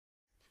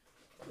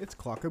It's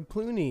Clock of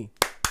Clooney.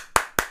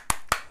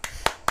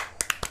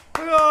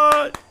 Oh my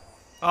God.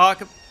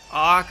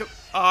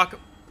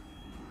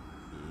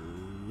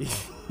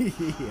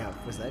 Yeah,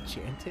 was that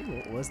chanting?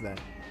 What was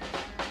that?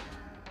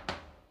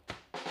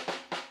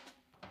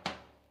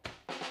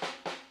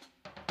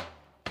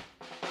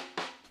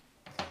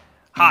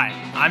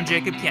 Hi, I'm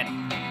Jacob Kenny.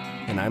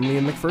 And I'm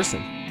Liam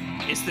McPherson.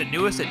 It's the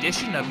newest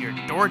edition of your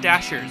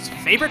DoorDasher's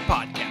favorite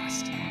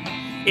podcast.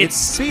 It's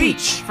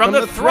Speech from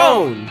the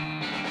Throne,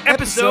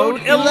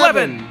 episode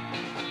 11.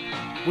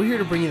 We're here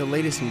to bring you the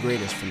latest and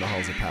greatest from the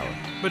halls of power.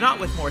 But not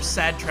with more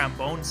sad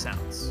trombone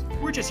sounds.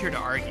 We're just here to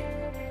argue.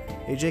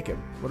 Hey Jacob,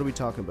 what are we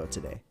talking about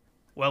today?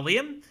 Well,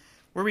 Liam,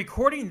 we're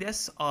recording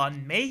this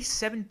on May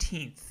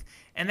 17th,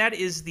 and that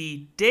is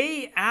the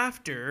day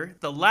after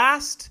the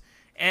last,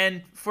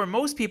 and for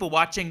most people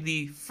watching,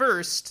 the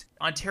first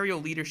Ontario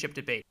leadership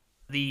debate.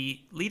 The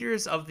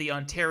leaders of the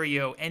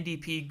Ontario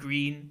NDP,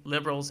 Green,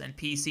 Liberals, and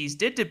PCs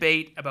did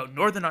debate about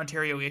Northern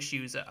Ontario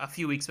issues a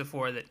few weeks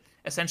before that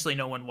essentially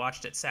no one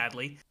watched it,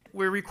 sadly.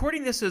 We're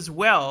recording this as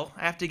well,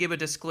 I have to give a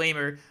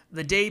disclaimer,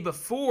 the day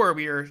before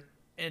we are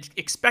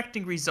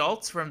expecting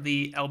results from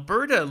the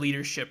Alberta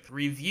leadership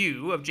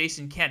review of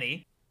Jason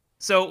Kenney.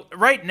 So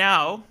right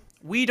now,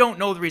 we don't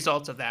know the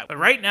results of that. But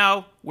right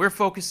now, we're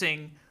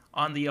focusing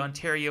on the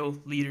Ontario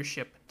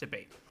leadership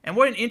debate. And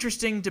what an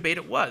interesting debate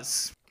it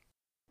was.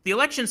 The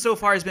election so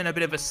far has been a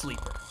bit of a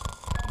sleeper.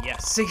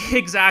 Yes,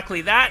 exactly.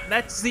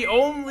 That's the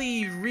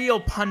only real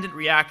pundit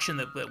reaction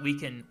that we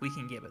can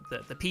give it.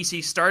 The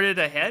PC started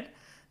ahead,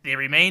 they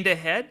remained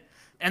ahead,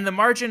 and the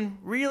margin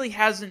really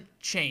hasn't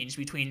changed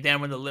between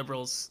them and the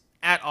Liberals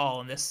at all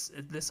in this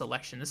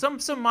election.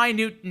 There's some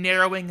minute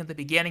narrowing at the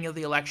beginning of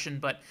the election,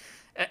 but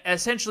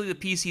essentially the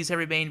PCs have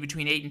remained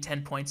between 8 and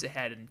 10 points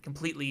ahead and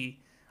completely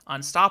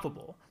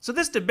unstoppable. So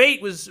this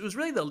debate was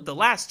really the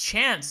last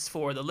chance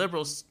for the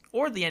Liberals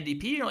or the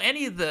NDP,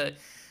 any of the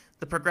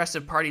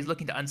progressive parties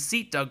looking to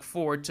unseat Doug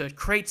Ford, to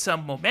create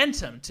some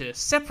momentum, to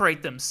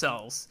separate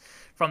themselves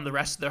from the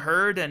rest of the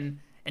herd and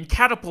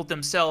catapult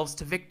themselves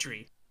to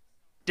victory.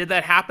 Did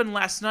that happen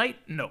last night?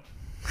 No.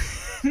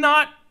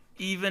 Not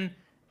even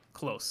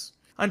close.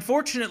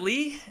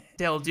 Unfortunately,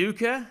 Del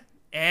Duca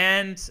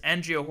and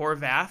Duca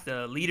Horwath,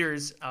 the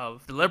leaders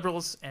of the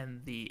Liberals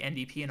and the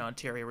NDP in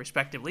Ontario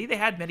respectively, they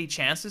had many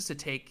chances to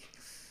take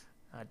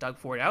Doug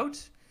Ford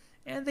out,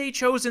 and they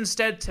chose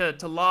instead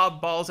to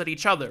lob balls at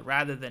each other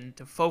rather than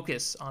to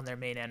focus on their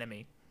main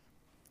enemy.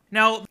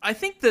 Now, I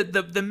think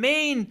the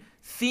main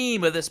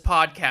theme of this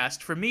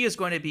podcast for me is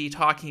going to be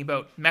talking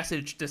about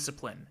message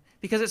discipline,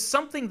 because it's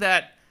something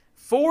that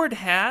Ford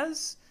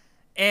has,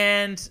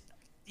 and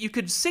you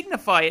could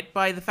signify it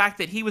by the fact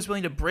that he was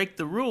willing to break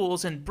the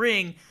rules and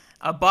bring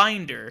a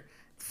binder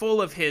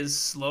full of his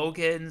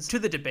slogans to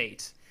the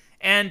debate.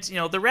 And,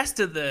 the rest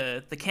of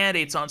the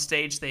candidates on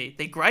stage, they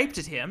griped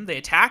at him, they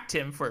attacked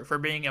him for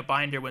being a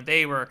binder when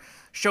they were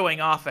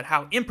showing off at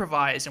how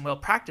improvised and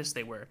well-practiced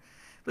they were.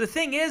 But the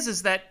thing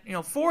is that,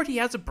 Ford, he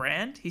has a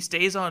brand, he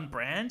stays on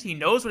brand, he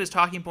knows what his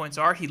talking points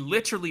are, he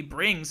literally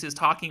brings his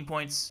talking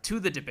points to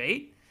the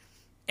debate.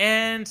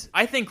 And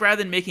I think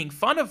rather than making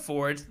fun of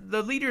Ford,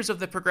 the leaders of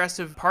the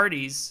progressive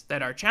parties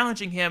that are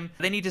challenging him,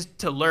 they need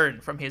to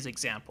learn from his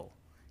example.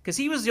 Because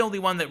he was the only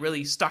one that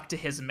really stuck to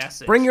his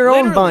message. Bring your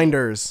own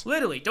binders.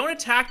 Literally, don't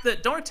attack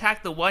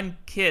the one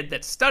kid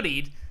that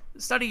studied.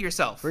 Study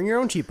yourself. Bring your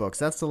own cheat books.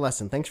 That's the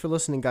lesson. Thanks for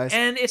listening, guys.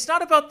 And it's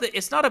not about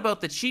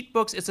the cheat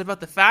books. It's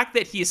about the fact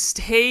that you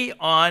stay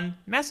on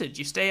message.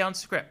 You stay on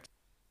script.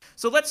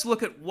 So let's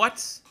look at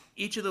what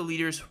each of the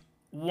leaders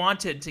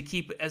wanted to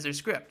keep as their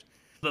script.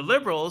 The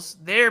Liberals,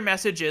 their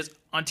message is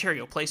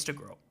Ontario, place to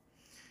grow.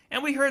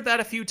 And we heard that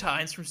a few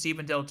times from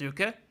Stephen Del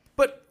Duca.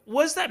 But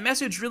was that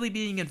message really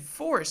being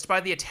enforced by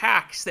the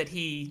attacks that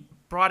he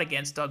brought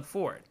against Doug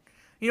Ford?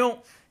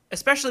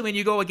 Especially when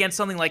you go against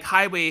something like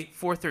Highway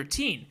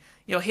 413.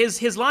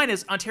 His line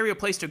is Ontario,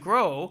 place to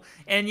grow,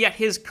 and yet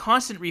his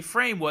constant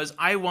refrain was,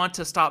 I want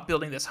to stop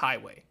building this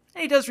highway.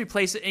 And he does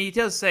replace it, and he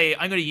does say,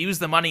 I'm going to use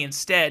the money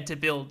instead to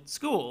build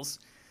schools.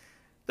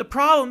 The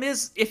problem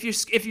is, if you're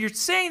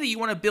saying that you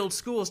want to build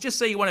schools, just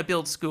say you want to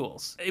build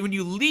schools. When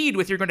you lead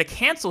with you're going to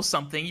cancel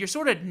something, you're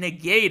sort of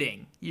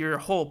negating your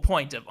whole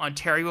point of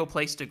Ontario,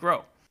 place to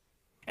grow.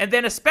 And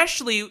then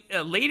especially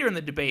later in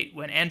the debate,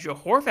 when Duca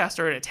Horwath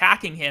started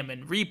attacking him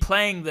and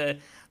replaying the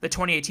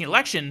 2018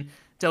 election,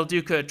 Del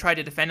Duca tried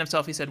to defend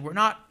himself. He said, we're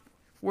not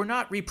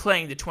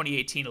replaying the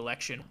 2018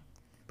 election.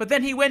 But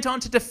then he went on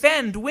to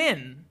defend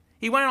Wynne.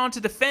 He went on to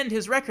defend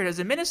his record as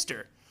a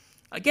minister.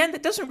 Again,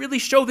 that doesn't really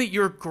show that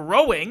you're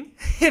growing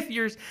if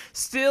you're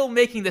still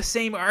making the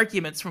same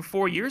arguments from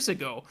 4 years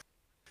ago.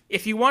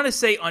 If you want to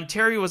say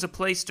Ontario is a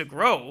place to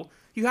grow,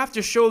 you have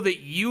to show that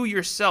you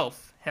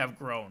yourself have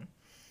grown.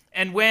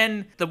 And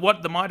when the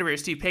moderator,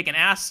 Steve Pagan,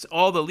 asked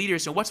all the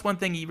leaders, what's one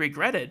thing he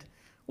regretted?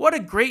 What a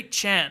great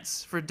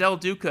chance for Del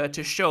Duca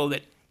to show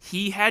that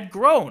he had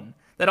grown,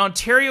 that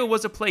Ontario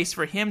was a place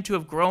for him to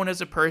have grown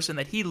as a person,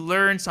 that he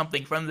learned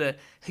something from the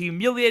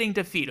humiliating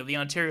defeat of the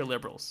Ontario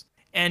Liberals.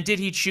 And did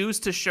he choose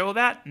to show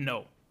that?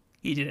 No,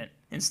 he didn't.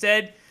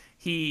 Instead,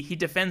 he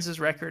defends his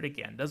record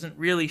again. Doesn't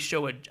really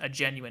show a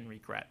genuine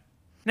regret.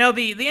 Now,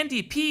 the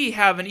NDP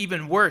have an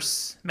even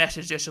worse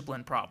message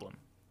discipline problem.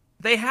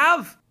 They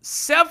have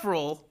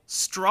several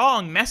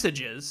strong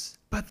messages,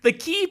 but the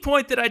key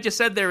point that I just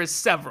said there is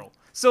several.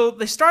 So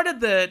they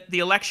started the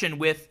election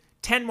with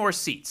 10 more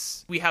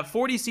seats. We have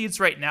 40 seats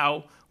right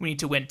now. We need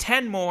to win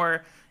 10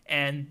 more,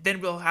 and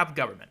then we'll have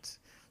government.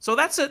 So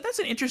that's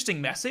an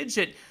interesting message.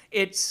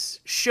 It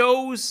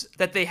shows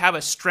that they have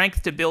a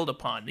strength to build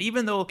upon.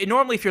 Even though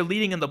normally if you're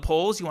leading in the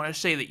polls, you want to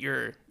say that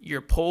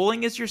your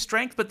polling is your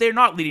strength, but they're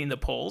not leading the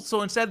polls.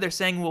 So instead they're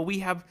saying, well, we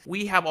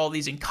have all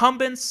these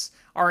incumbents.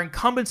 Our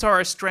incumbents are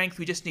our strength.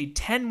 We just need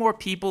 10 more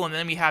people, and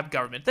then we have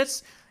government.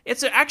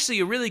 It's actually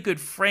a really good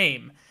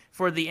frame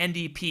for the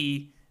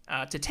NDP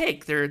to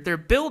take. They're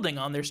building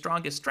on their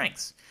strongest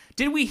strengths.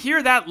 Did we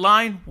hear that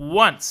line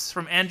once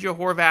from Andrea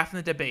Horwath in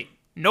the debate?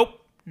 Nope.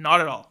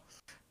 Not at all.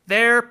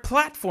 Their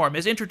platform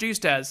is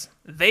introduced as,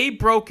 they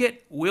broke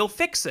it, we'll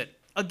fix it.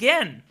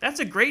 Again,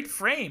 that's a great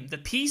frame. The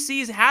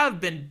PCs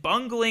have been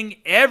bungling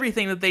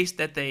everything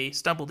that they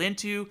stumbled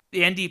into.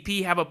 The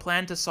NDP have a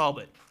plan to solve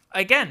it.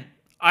 Again,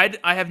 I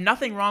have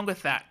nothing wrong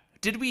with that.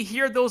 Did we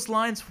hear those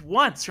lines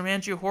once from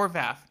Andrea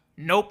Horwath?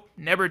 Nope,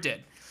 never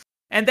did.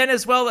 And then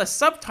as well, a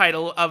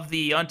subtitle of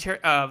the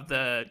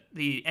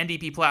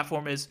NDP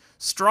platform is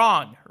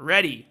strong,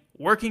 ready,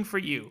 working for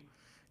you.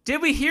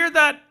 Did we hear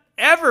that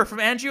ever from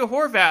Andrea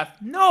Horwath?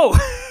 No.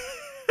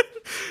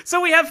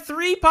 So we have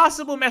 3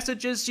 possible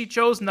messages. She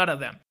chose none of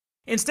them.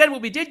 Instead,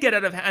 what we did get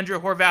out of Andrea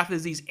Horwath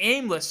is these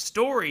aimless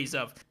stories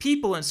of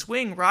people in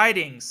swing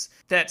ridings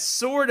that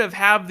sort of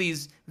have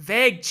these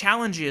vague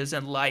challenges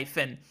in life.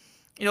 And,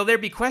 there'd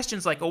be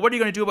questions like, oh, what are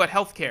you going to do about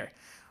healthcare?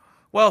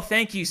 Well,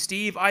 thank you,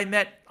 Steve. I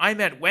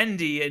met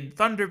Wendy in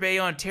Thunder Bay,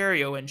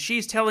 Ontario, and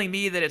she's telling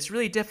me that it's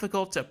really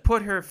difficult to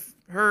put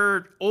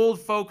her old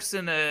folks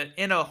in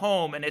a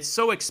home, and it's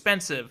so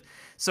expensive.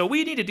 So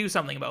we need to do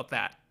something about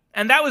that.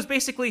 And that was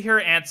basically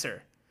her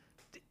answer.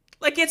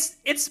 Like,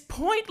 it's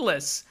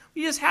pointless.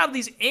 We just have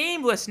these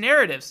aimless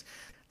narratives.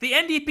 The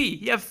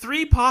NDP, you have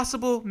 3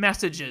 possible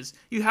messages.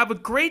 You have a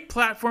great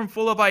platform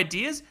full of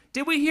ideas.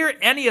 Did we hear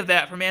any of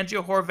that from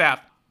Andrea Horwath?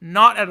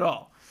 Not at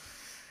all.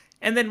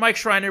 And then Mike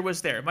Schreiner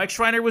was there. Mike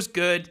Schreiner was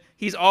good.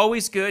 He's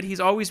always good.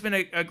 He's always been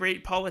a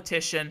great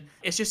politician.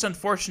 It's just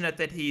unfortunate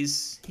that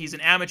he's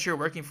an amateur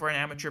working for an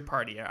amateur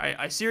party.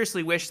 I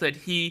seriously wish that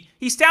he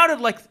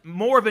sounded like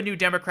more of a New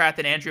Democrat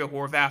than Andrea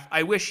Horwath.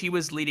 I wish he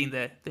was leading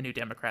the New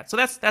Democrats. So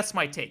that's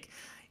my take.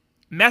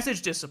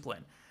 Message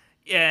discipline.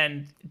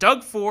 And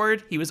Doug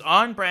Ford, he was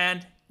on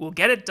brand. We'll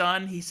get it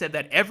done. He said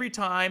that every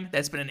time.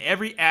 That's been in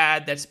every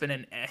ad. That's been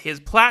in his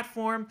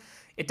platform.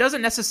 It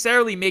doesn't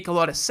necessarily make a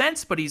lot of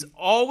sense, but he's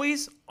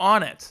always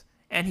on it,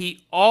 and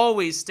he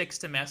always sticks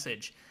to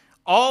message.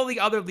 All the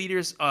other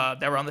leaders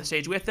that were on the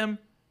stage with him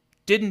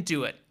didn't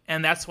do it,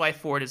 and that's why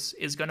Ford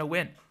is going to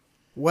win.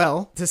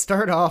 Well, to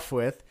start off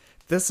with,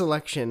 this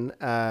election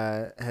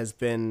has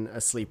been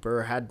a sleeper,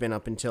 or had been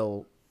up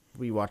until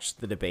we watched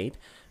the debate.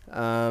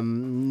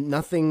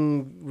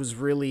 Nothing was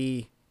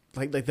really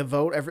like the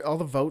vote. All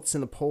the votes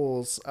in the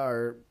polls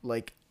are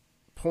like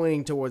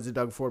pointing towards the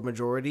Doug Ford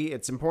majority.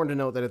 It's important to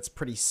note that it's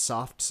pretty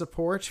soft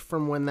support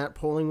from when that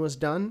polling was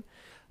done.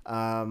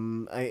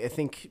 I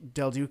think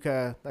Del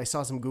Duca, I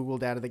saw some Google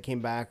data that came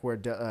back where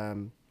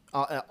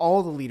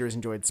all the leaders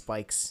enjoyed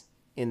spikes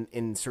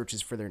in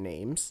searches for their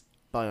names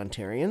by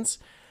Ontarians.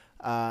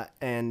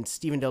 And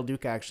Stephen Del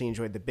Duca actually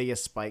enjoyed the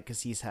biggest spike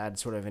because he's had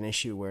sort of an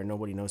issue where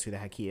nobody knows who the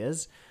heck he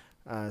is.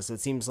 So it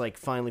seems like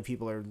finally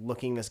people are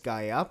looking this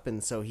guy up,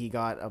 and so he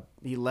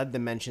led the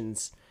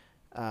mentions.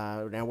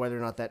 Now, whether or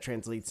not that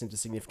translates into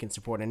significant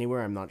support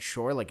anywhere, I'm not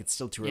sure. Like, it's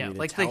still too early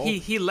to tell.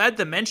 He led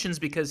the mentions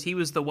because he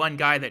was the one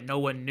guy that no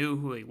one knew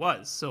who he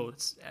was. So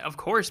of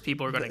course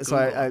people are going to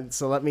Google.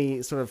 So let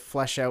me sort of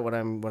flesh out what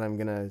I'm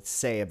going to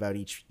say about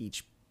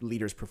each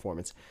leader's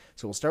performance.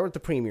 So we'll start with the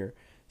premier.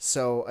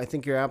 So I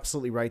think you're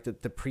absolutely right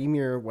that the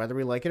premier, whether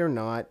we like it or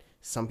not,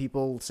 some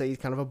people say he's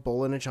kind of a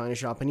bull in a china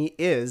shop, and he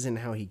is in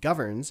how he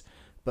governs,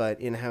 but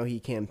in how he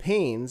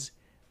campaigns,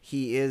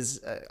 he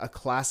is a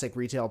classic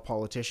retail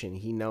politician.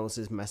 He knows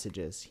his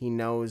messages. He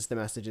knows the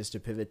messages to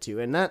pivot to.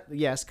 And that,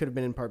 yes, could have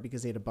been in part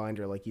because he had a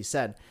binder, like you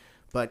said.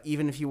 But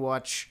even if you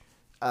watch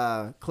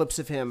clips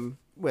of him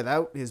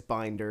without his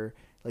binder,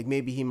 like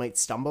maybe he might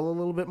stumble a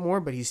little bit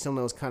more, but he still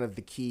knows kind of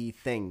the key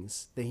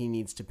things that he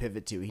needs to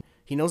pivot to.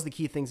 He knows the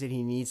key things that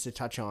he needs to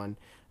touch on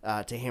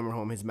to hammer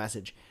home his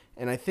message.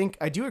 And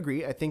I do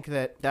agree. I think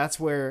that's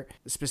where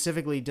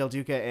specifically Del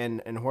Duca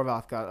and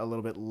Horwath got a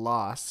little bit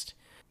lost.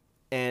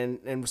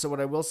 And so what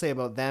I will say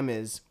about them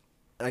is,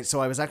 so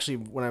I was actually,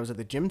 when I was at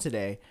the gym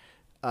today,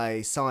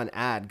 I saw an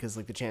ad because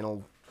like the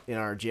channel in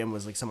our gym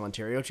was like some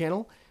Ontario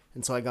channel.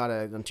 And so I got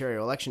an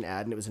Ontario election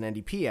ad, and it was an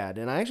NDP ad.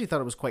 And I actually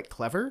thought it was quite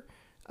clever.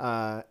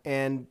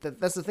 And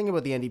that's the thing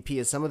about the NDP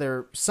is some of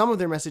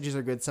their messages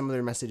are good, some of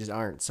their messages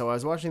aren't. So I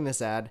was watching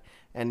this ad,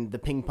 and the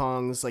ping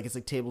pongs, like it's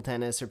like table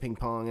tennis or ping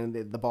pong, and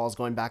the ball's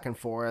going back and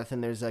forth,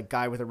 and there's a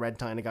guy with a red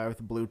tie and a guy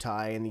with a blue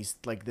tie, and these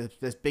like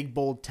this big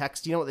bold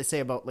text. You know what they say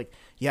about like,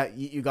 yeah,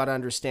 you got to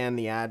understand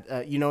the ad.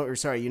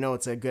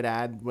 It's a good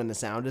ad when the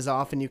sound is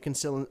off and you can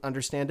still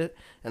understand it.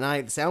 And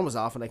the sound was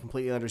off and I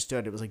completely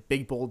understood. It was like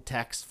big bold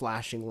text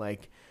flashing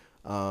like,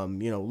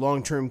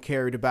 long-term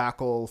care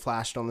debacle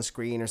flashed on the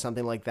screen or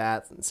something like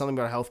that. Something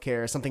about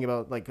healthcare, something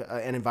about like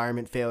an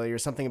environment failure,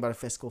 something about a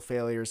fiscal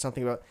failure,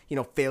 something about,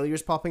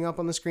 failures popping up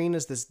on the screen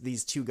as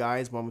these two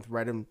guys, one with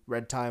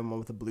red tie and one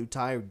with a blue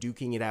tie, are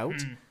duking it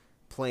out,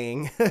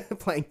 playing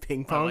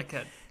ping pong. I like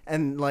it.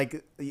 And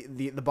like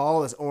the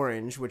ball is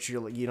orange, which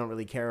you don't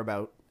really care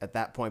about at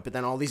that point, but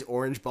then all these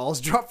orange balls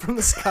drop from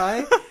the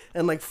sky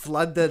and like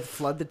flood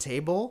the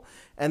table,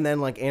 and then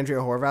like Andrea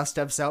Horwath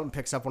steps out and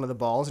picks up one of the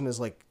balls and is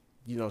like,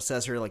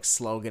 says her like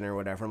slogan or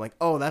whatever. I'm like,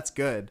 oh, that's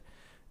good.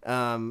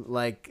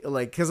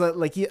 Because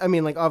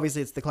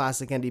obviously it's the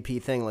classic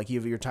NDP thing. Like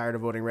you're tired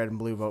of voting red and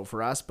blue, vote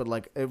for us. But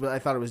like I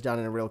thought it was done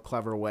in a real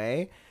clever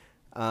way.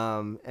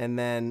 And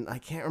then I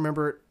can't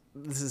remember.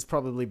 This is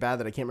probably bad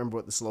that I can't remember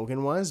what the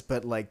slogan was,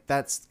 but like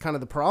that's kind of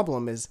the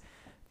problem is,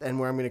 and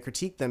where I'm going to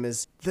critique them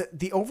is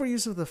the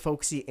overuse of the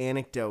folksy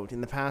anecdote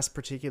in the past,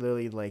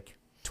 particularly like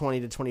 20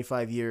 to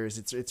 25 years.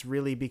 It's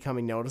really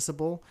becoming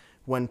noticeable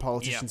when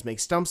politicians make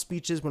stump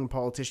speeches, when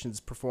politicians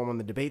perform on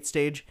the debate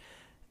stage.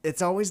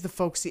 It's always the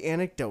folksy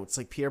anecdotes,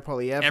 like Pierre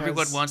Poilievre.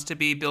 Everyone wants to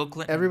be Bill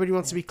Clinton. Everybody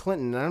wants to be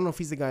Clinton. I don't know if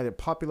he's the guy that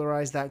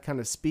popularized that kind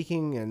of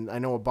speaking, and I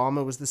know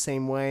Obama was the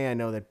same way. I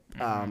know that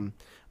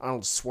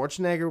Arnold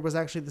Schwarzenegger was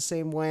actually the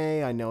same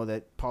way. I know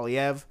that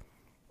Poilievre,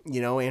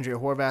 Andrea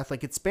Horwath,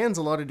 like it spans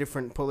a lot of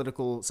different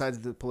political sides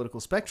of the political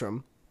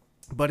spectrum.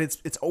 But it's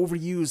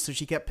overused, so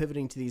she kept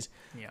pivoting to these,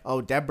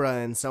 Deborah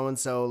and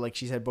so, like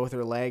she's had both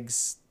her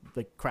legs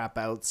like crap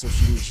out, so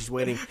she's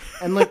waiting.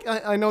 And like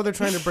I know they're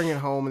trying to bring it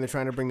home, and they're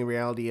trying to bring the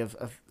reality of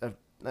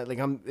like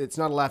it's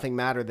not a laughing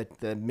matter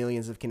that the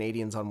millions of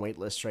Canadians on wait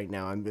lists right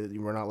now.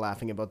 We're not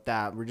laughing about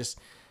that. We're just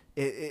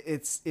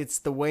it's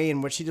the way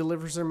in which she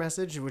delivers her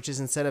message, which is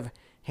instead of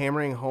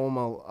hammering home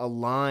a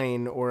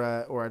line or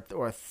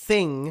a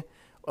thing,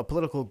 a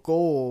political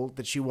goal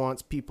that she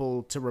wants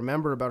people to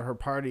remember about her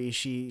party,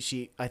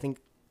 she I think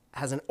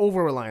has an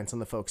over-reliance on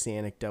the folksy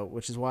anecdote,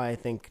 which is why I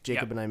think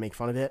Jacob and I make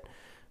fun of it.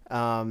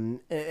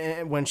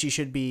 When she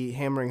should be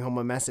hammering home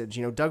a message.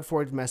 Doug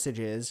Ford's message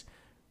is,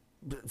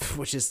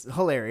 which is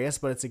hilarious,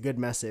 but it's a good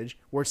message,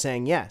 we're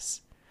saying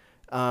yes.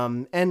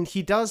 And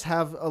he does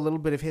have a little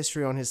bit of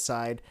history on his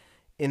side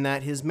in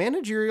that his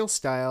managerial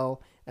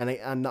style, and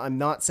I'm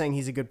not saying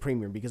he's a good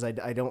premier because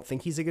I don't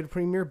think he's a good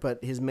premier,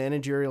 but his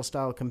managerial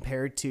style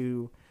compared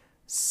to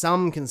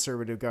some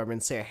conservative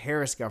governments, say a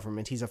Harris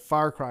government, he's a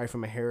far cry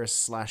from a Harris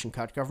slash and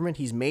cut government.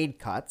 He's made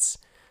cuts.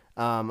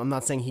 I'm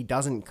not saying he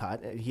doesn't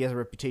cut. He has a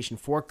reputation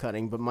for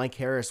cutting, but Mike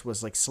Harris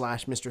was like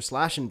Mr.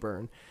 Slash and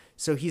Burn.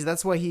 So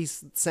that's why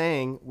he's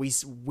saying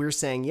we're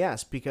saying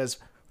yes, because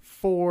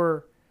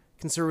for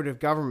conservative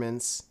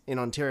governments in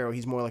Ontario,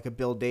 he's more like a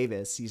Bill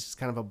Davis. He's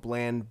kind of a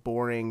bland,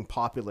 boring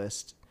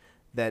populist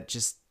that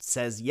just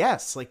says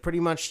yes. Like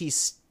pretty much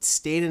he's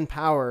stayed in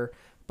power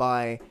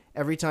by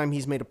every time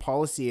he's made a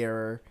policy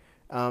error.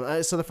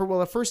 For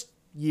the first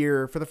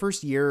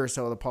year or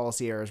so, the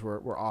policy errors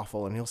were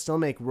awful, and he'll still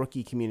make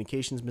rookie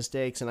communications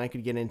mistakes, and I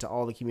could get into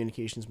all the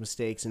communications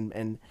mistakes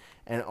and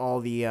all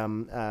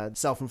the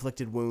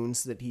self-inflicted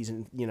wounds that he's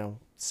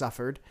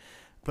suffered.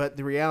 But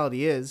the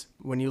reality is,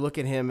 when you look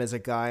at him as a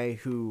guy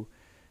who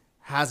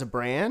has a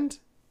brand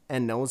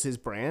and knows his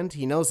brand,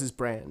 he knows his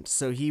brand.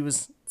 So he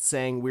was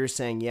saying, we're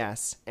saying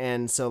yes.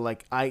 And so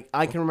like, I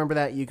can remember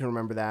that, you can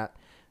remember that.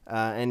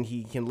 And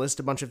he can list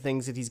a bunch of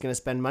things that he's going to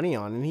spend money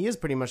on. And he is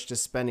pretty much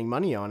just spending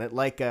money on it.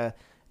 Like,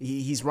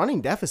 he's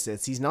running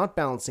deficits. He's not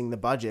balancing the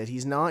budget.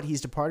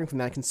 He's departing from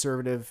that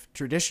conservative,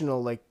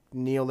 traditional, like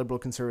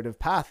neoliberal conservative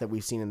path that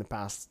we've seen in the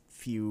past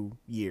few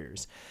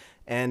years.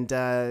 And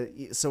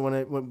so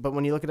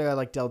when you look at a guy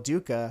like Del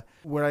Duca,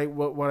 what I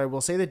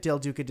will say that Del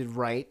Duca did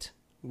right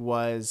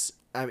was,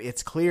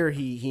 it's clear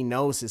he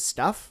knows his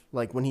stuff.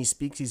 Like when he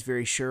speaks, he's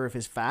very sure of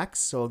his facts.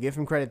 So I'll give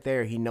him credit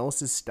there. He knows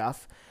his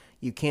stuff.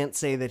 You can't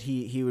say that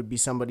he would be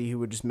somebody who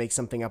would just make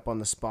something up on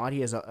the spot.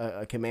 He has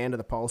a command of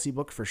the policy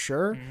book for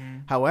sure. Mm-hmm.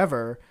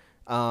 However,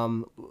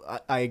 I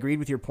agreed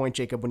with your point,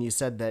 Jacob, when you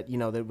said that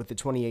that with the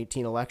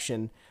 2018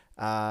 election,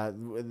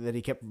 that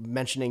he kept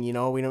mentioning,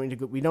 we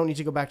don't need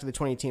to go back to the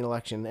 2018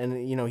 election, and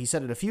he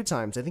said it a few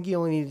times. I think he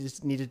only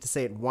needed to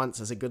say it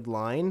once as a good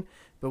line,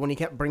 but when he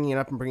kept bringing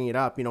it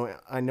up,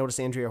 I noticed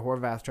Andrea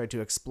Horwath tried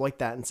to exploit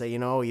that and say, you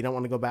don't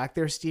want to go back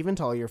there, Stephen,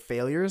 to all your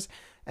failures,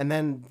 and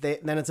then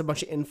it's a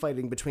bunch of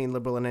infighting between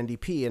Liberal and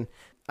NDP, and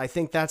I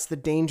think that's the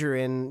danger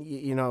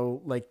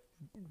in like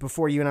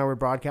before you and I were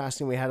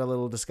broadcasting, we had a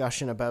little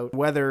discussion about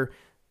whether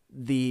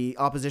the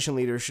opposition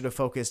leaders should have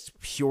focused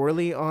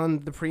purely on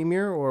the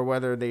premier or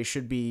whether they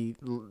should be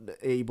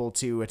able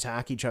to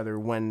attack each other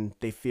when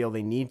they feel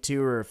they need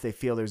to or if they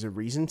feel there's a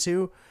reason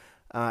to.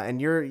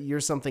 And you're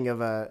something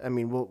of a. I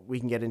mean, we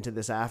can get into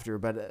this after,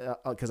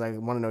 but because I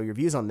want to know your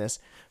views on this.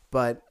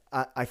 But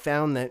I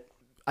found that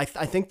I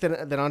think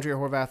that Andrea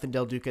Horwath and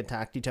Del Duca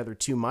attacked each other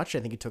too much. I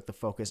think it took the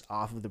focus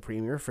off of the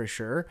premier for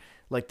sure.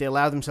 Like they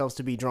allowed themselves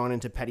to be drawn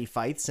into petty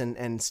fights,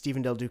 and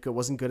Stephen Del Duca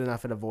wasn't good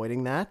enough at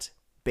avoiding that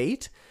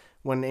bait.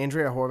 When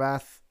Andrea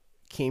Horwath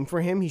came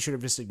for him, he should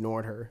have just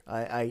ignored her.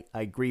 I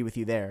agree with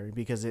you there,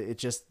 because it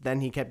just,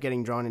 then he kept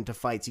getting drawn into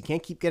fights. You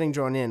can't keep getting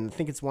drawn in. I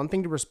think it's one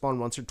thing to respond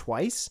once or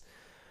twice.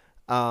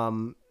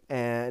 And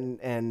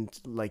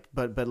like,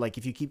 but like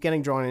if you keep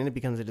getting drawn in, it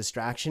becomes a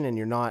distraction and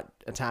you're not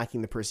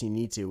attacking the person you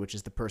need to, which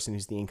is the person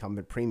who's the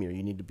incumbent premier.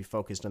 You need to be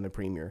focused on the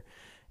premier.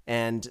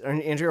 And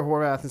Andrea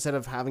Horwath, instead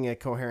of having a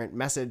coherent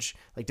message,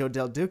 like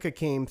Del Duca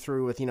came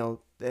through with,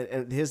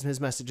 his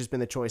message has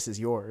been the choice is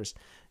yours.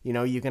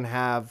 You can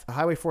have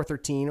Highway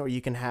 413, or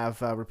you can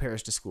have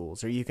repairs to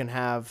schools, or you can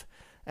have,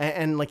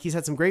 and like he's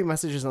had some great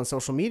messages on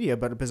social media,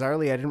 but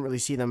bizarrely I didn't really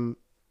see them,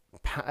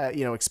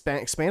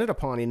 expanded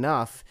upon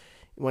enough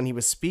when he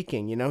was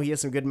speaking. He had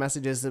some good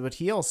messages, but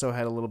he also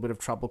had a little bit of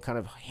trouble kind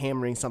of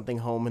hammering something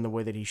home in the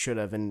way that he should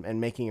have,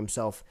 and making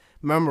himself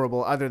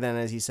memorable, other than,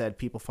 as you said,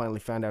 people finally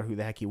found out who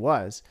the heck he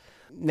was.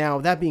 Now,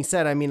 that being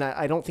said, I mean,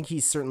 I don't think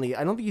he's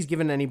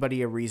given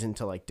anybody a reason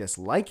to like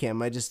dislike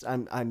him. I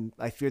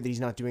fear that he's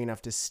not doing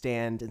enough to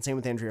stand, and same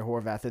with Andrea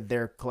Horwath, that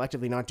they're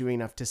collectively not doing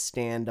enough to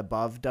stand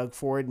above Doug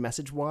Ford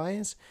message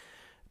wise.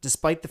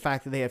 Despite the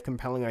fact that they have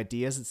compelling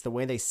ideas, it's the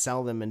way they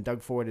sell them, and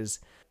Doug Ford is,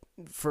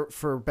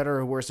 for better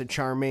or worse, a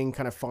charming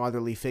kind of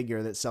fatherly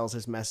figure that sells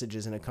his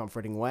messages in a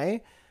comforting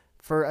way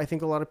for, I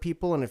think, a lot of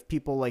people. And if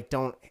people like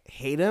don't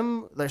hate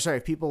him, there's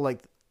people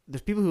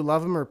who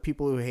love him or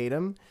people who hate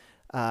him.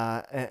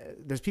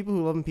 There's people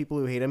who love him, people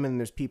who hate him, and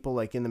there's people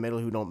like in the middle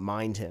who don't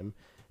mind him.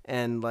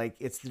 And like,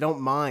 it's the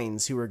don't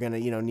minds who are going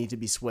to, need to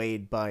be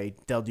swayed by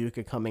Del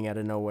Duca coming out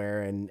of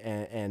nowhere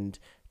and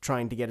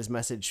trying to get his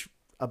message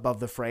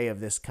above the fray of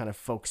this kind of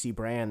folksy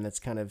brand that's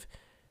kind of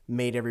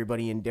made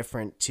everybody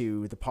indifferent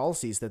to the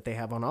policies that they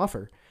have on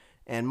offer.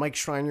 And Mike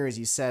Schreiner, as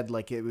you said,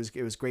 like it was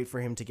great for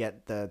him to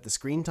get the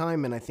screen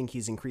time, and I think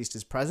he's increased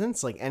his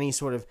presence. Like any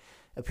sort of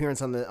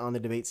appearance on the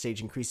debate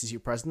stage increases your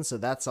presence, so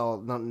that's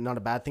all not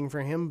a bad thing for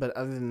him. But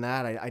other than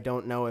that, I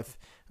don't know if,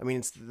 I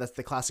mean, that's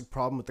the classic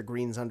problem with the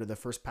Greens under the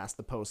first past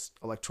the post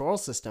electoral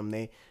system.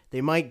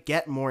 They might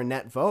get more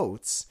net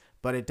votes,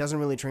 but it doesn't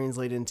really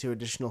translate into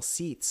additional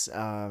seats.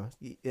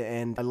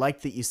 And I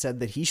like that you said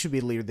that he should be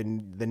the leader of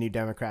the New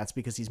Democrats,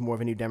 because he's more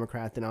of a New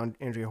Democrat than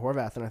Andrea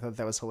Horwath, and I thought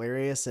that was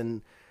hilarious.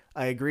 And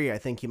I agree. I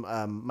think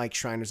Mike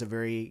Schreiner's a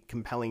very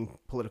compelling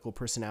political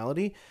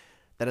personality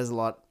that has a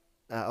lot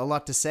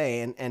to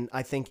say, and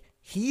I think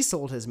he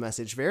sold his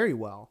message very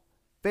well.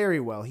 Very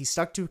well. He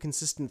stuck to a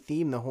consistent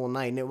theme the whole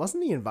night, and it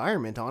wasn't the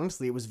environment,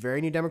 honestly. It was very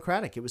New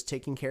Democratic. It was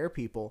taking care of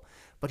people,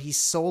 but he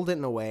sold it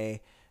in a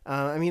way.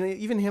 I mean,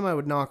 even him I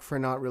would knock for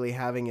not really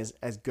having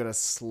as good a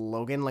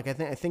slogan. Like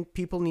I think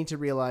people need to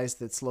realize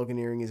that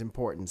sloganeering is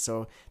important.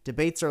 So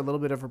debates are a little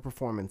bit of a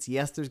performance.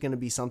 Yes, there's going to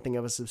be something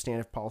of a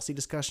substantive policy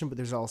discussion, but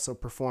there's also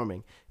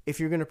performing. If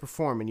you're going to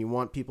perform and you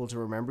want people to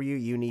remember you,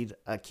 you need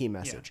a key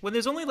message. Yeah. When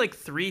there's only like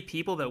 3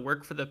 people that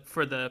work for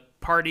the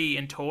party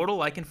in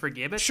total, I can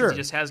forgive it. Sure. He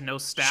just has no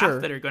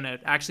staff that are going to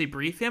actually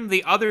brief him.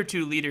 The other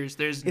 2 leaders,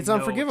 it's no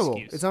unforgivable.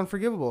 Excuse. It's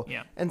unforgivable.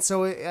 Yeah. And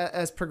so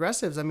as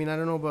progressives, I mean, I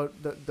don't know about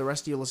the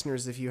rest of you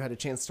listeners if you had a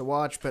chance to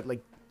watch, but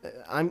like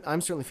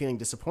I'm certainly feeling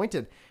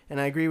disappointed, and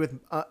I agree with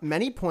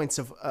many points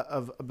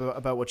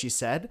about what you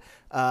said.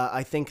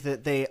 I think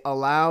that they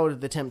allowed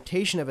the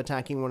temptation of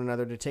attacking one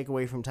another to take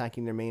away from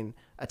attacking their main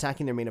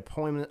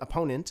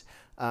opponent,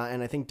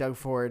 and I think Doug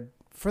Ford,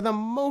 for the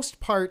most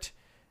part,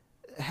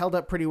 held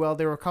up pretty well.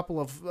 There were a couple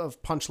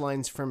of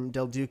punchlines from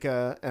Del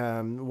Duca.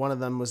 One of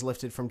them was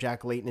lifted from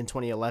Jack Layton in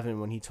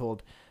 2011 when he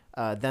told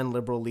then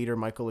Liberal leader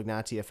Michael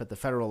Ignatieff at the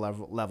federal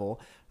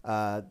level,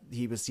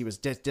 he was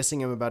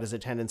dissing him about his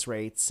attendance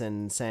rates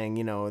and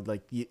saying,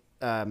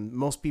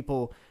 most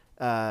people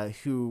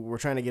who were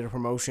trying to get a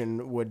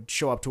promotion would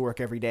show up to work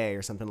every day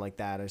or something like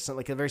that, or something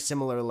like a very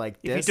similar like.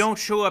 If you don't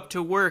show up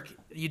to work,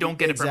 you don't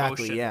get a promotion.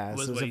 Exactly, yeah.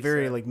 So it was a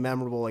very like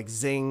memorable like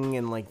zing,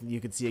 and like you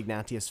could see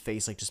Ignatieff's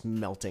face like just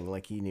melting,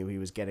 like he knew he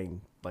was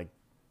getting like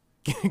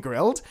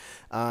grilled.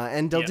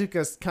 And Del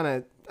Duca's kind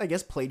of, I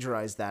guess,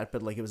 plagiarized that,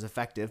 but like it was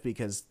effective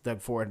because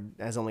Doug Ford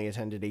has only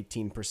attended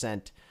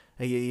 18%.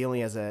 He only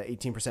has a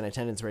 18%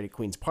 attendance rate at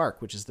Queen's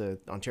Park, which is the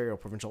Ontario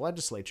provincial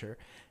legislature.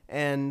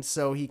 And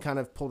so he kind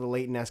of pulled a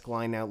Layton-esque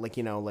line out, like,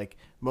 like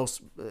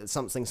most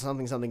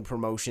something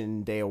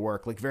promotion day of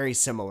work, like very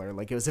similar.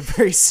 Like it was a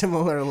very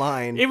similar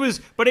line.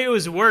 But it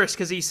was worse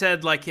because he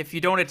said, like, if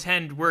you don't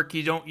attend work,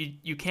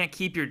 you can't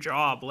keep your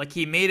job. Like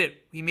he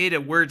made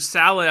a word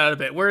salad out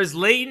of it, whereas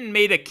Layton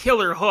made a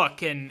killer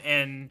hook,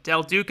 and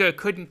Del Duca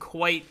couldn't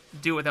quite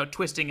do it without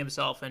twisting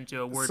himself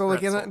into a word pretzel.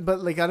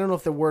 I don't know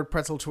if the word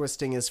pretzel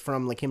twisting is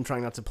from like him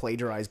trying not to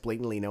plagiarize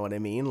blatantly. Know what I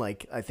mean?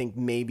 Like I think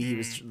maybe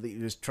he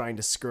was trying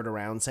to skirt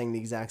around saying the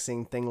exact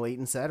same thing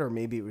Layton said, or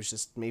maybe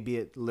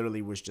it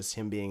literally was just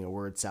him being a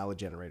word salad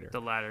generator. The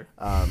latter.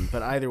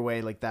 But either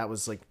way, like that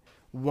was like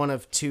one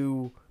of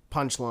two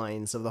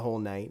punchlines of the whole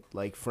night,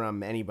 like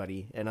from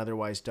anybody, and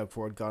otherwise Doug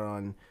Ford got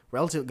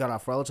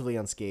off relatively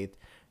unscathed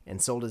and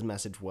sold his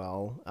message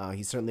well.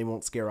 He certainly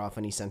won't scare off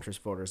any centrist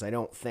voters, I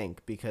don't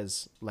think,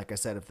 because, like I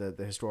said, of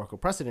the historical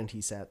precedent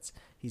he sets,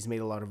 he's made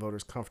a lot of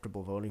voters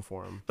comfortable voting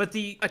for him. But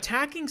the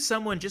attacking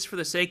someone just for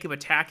the sake of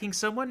attacking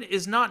someone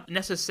is not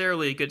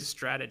necessarily a good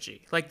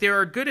strategy. Like, there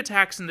are good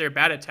attacks and there are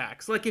bad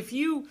attacks. Like, if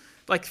you,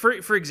 like,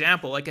 for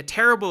example, like a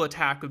terrible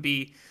attack would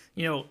be,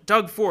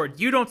 Doug Ford,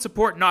 you don't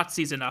support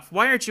Nazis enough.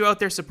 Why aren't you out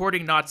there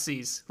supporting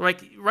Nazis?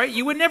 Like, right?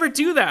 You would never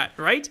do that,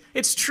 right?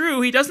 It's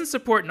true, he doesn't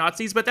support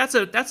Nazis, but that's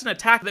an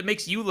attack that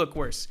makes you look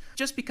worse.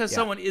 Just because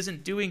someone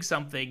isn't doing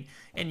something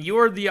and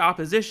you're the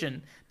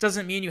opposition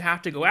doesn't mean you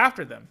have to go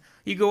after them.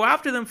 You go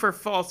after them for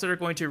faults that are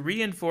going to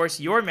reinforce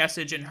your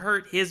message and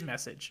hurt his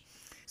message.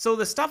 So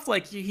the stuff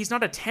like he's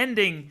not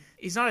attending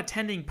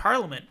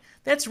Parliament,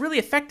 that's really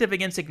effective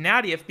against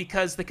Ignatieff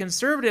because the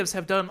Conservatives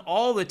have done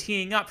all the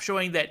teeing up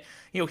showing that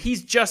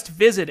he's just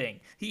visiting.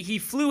 He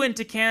flew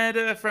into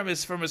Canada from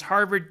his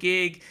Harvard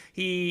gig.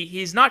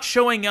 He's not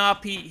showing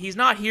up. He's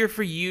not here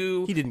for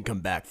you. He didn't come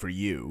back for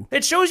you.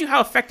 It shows you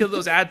how effective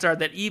those ads are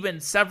that even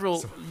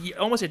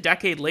almost a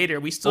decade later,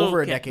 we still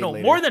more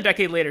than a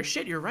decade later.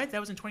 Shit, you're right.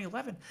 That was in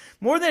 2011.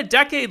 More than a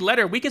decade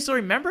later, we can still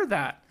remember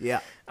that. Yeah.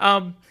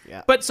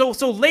 But so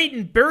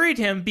Leighton buried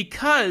him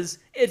because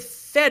it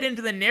fed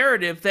into the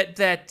narrative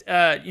that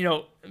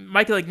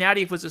Michael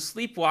Ignatieff was a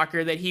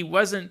sleepwalker, that he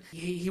wasn't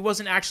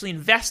actually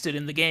invested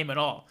in the game at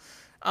all.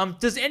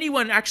 Does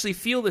anyone actually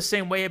feel the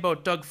same way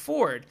about Doug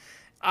Ford?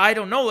 I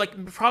don't know.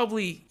 Like,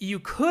 probably you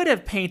could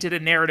have painted a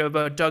narrative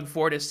about Doug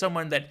Ford as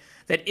someone that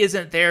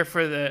isn't there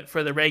for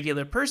the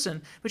regular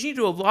person, but you need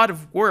to do a lot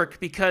of work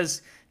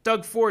because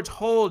Doug Ford's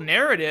whole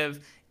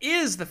narrative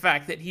is the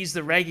fact that he's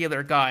the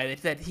regular guy,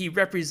 that he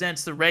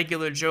represents the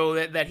regular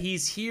Joe, that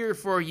he's here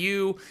for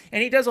you,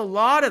 and he does a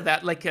lot of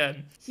that. Like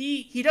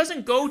he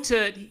doesn't go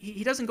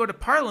to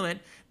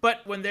Parliament,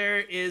 but when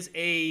there is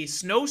a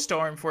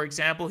snowstorm, for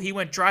example, he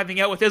went driving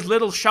out with his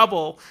little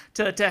shovel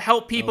to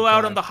help people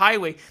out on the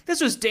highway.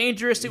 This was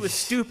dangerous. It was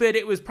stupid.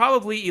 It was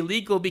probably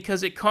illegal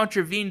because it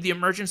contravened the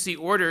emergency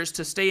orders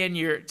to stay in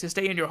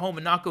your home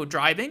and not go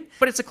driving.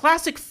 But it's a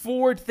classic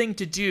Ford thing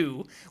to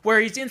do, where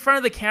he's in front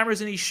of the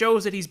cameras and he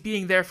shows that he's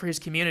being there for his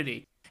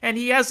community. And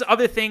he has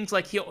other things,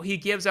 like he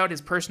gives out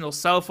his personal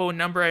cell phone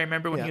number. I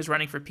remember when he was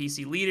running for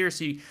PC leader.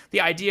 So the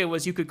idea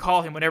was you could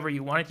call him whenever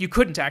you wanted. You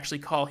couldn't actually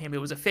call him.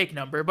 It was a fake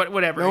number, but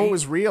whatever. No, it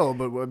was real,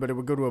 but it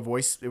would go to a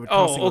voice. It would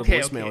constantly go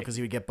to voicemail because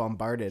he would get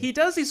bombarded. He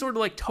does these sort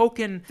of like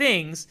token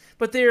things,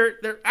 but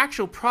they're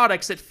actual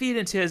products that feed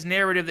into his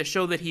narrative that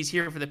show that he's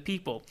here for the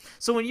people.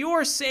 So when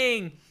you're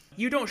saying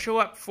you don't show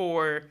up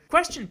for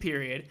question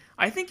period,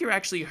 I think you're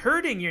actually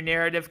hurting your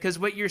narrative, because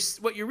what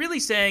you're really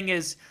saying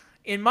is,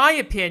 in my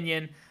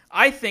opinion,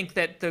 I think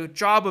that the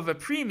job of a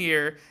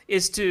premier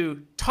is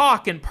to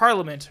talk in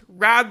Parliament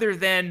rather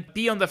than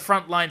be on the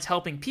front lines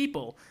helping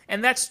people.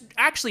 And that's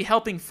actually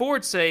helping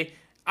Ford say,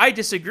 I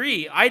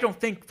disagree. I don't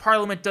think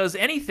Parliament does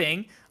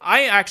anything.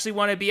 I actually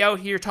want to be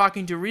out here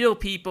talking to real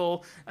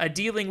people,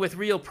 dealing with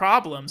real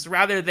problems,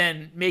 rather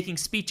than making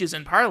speeches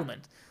in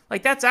Parliament.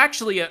 Like, that's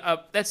actually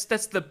that's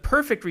the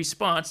perfect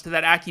response to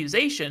that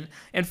accusation,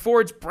 and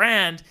Ford's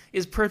brand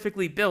is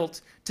perfectly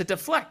built to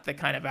deflect that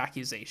kind of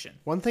accusation.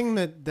 One thing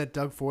that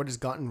Doug Ford has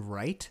gotten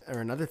right,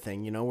 or another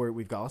thing, where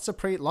we've got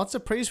lots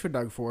of praise for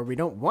Doug Ford. We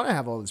don't want to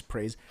have all this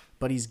praise,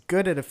 but he's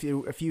good at a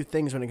few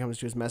things when it comes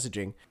to his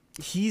messaging.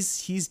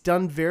 He's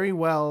done very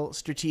well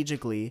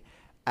strategically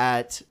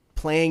at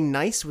playing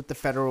nice with the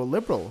federal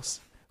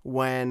Liberals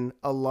when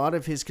a lot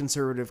of his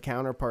conservative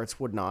counterparts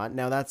would not.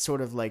 Now, that's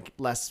sort of like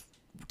less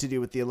to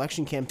do with the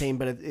election campaign,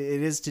 but it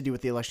is to do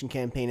with the election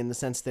campaign in the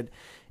sense that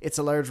it's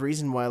a large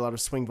reason why a lot of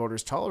swing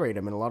voters tolerate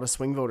him, and a lot of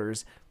swing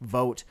voters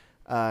vote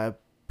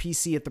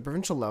PC at the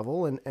provincial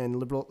level and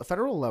Liberal at the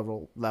federal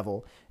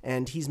level,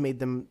 and he's made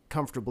them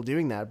comfortable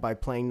doing that by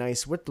playing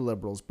nice with the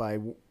Liberals, by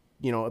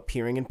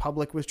appearing in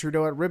public with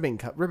Trudeau at ribbon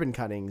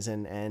cuttings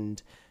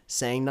and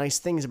saying nice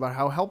things about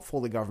how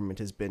helpful the government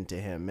has been to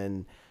him,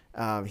 and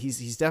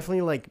he's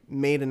definitely like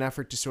made an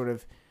effort to sort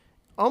of,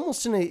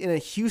 almost in a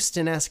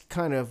Houston-esque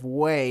kind of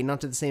way,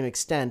 not to the same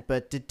extent,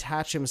 but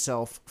detach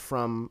himself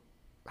from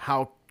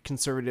how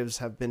conservatives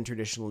have been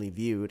traditionally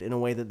viewed in a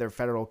way that their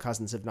federal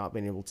cousins have not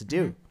been able to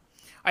do. Mm-hmm.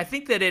 I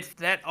think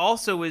that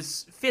also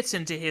fits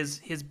into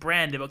his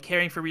brand about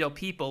caring for real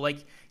people.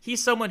 Like,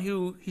 he's someone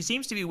who he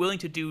seems to be willing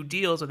to do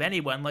deals with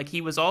anyone. Like,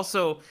 he was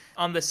also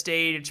on the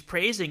stage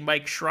praising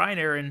Mike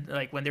Schreiner, and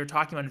like when they were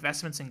talking about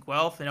investments in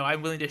Guelph,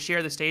 I'm willing to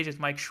share the stage with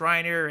Mike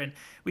Schreiner and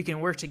we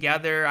can work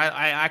together.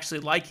 I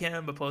actually like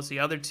him opposed to the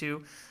other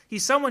two.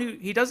 He's someone who,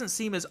 he doesn't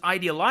seem as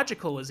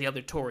ideological as the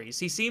other Tories.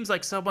 He seems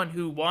like someone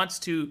who wants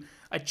to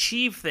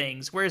achieve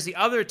things, whereas the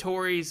other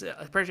Tories,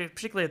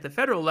 particularly at the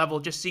federal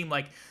level, just seem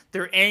like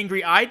they're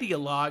angry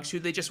ideologues who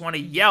they just want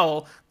to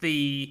yell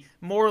the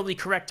morally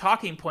correct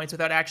talking points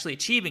without actually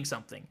achieving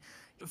something.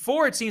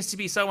 Ford seems to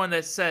be someone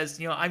that says,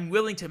 I'm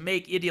willing to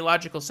make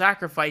ideological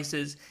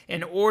sacrifices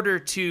in order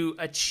to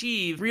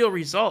achieve real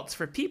results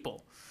for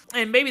people.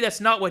 and maybe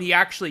that's not what he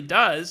actually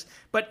does,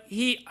 but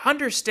he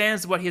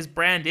understands what his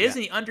brand is,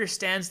 and he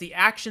understands the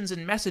actions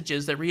and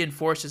messages that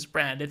reinforce his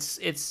brand.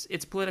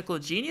 It's political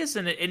genius,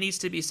 and it needs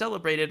to be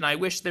celebrated. And I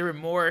wish there were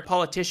more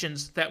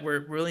politicians that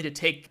were willing to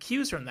take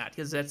cues from that,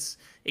 because that's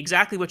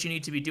exactly what you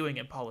need to be doing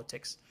in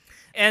politics.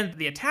 And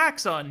the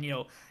attacks on,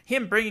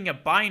 him bringing a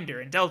binder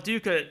and Del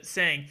Duca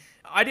saying,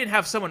 I didn't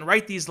have someone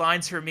write these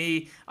lines for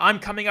me. I'm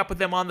coming up with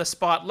them on the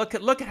spot. Look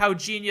at how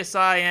genius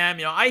I am.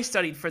 I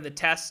studied for the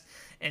test.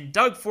 And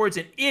Doug Ford's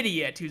an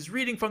idiot who's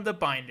reading from the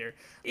binder.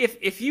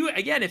 If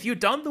you've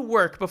done the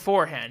work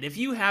beforehand, if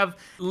you have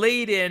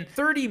laid in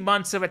 30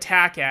 months of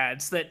attack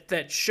ads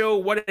that show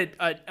what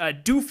a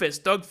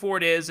doofus Doug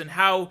Ford is, and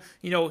how,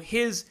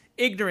 his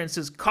ignorance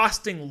is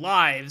costing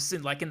lives,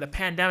 in the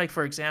pandemic,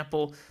 for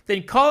example,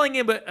 then calling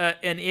him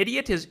an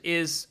idiot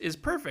is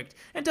perfect.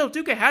 And Del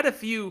Duca had a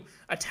few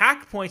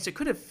attack points that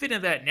could have fit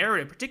in that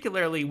narrative,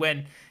 particularly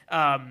when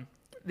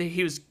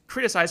he was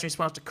criticized in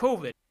response to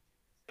COVID.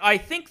 I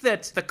think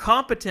that the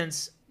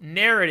competence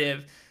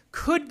narrative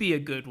could be a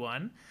good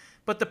one,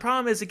 but the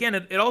problem is, again,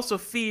 it also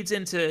feeds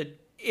into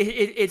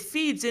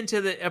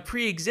a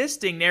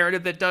pre-existing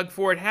narrative that Doug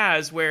Ford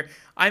has, where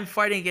I'm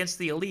fighting against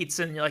the elites,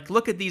 and you're like,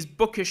 look at these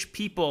bookish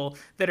people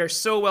that are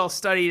so well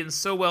studied and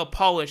so well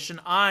polished, and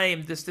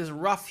I'm this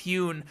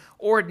rough-hewn,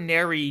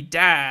 ordinary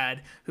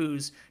dad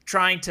who's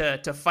trying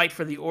to fight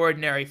for the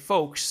ordinary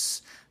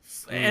folks.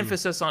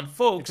 Emphasis on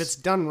folks. If it's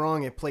done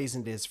wrong, it plays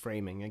into his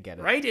framing. I get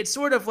it. Right? It's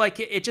sort of like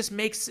it just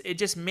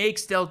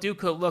makes Del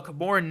Duca look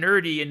more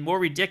nerdy and more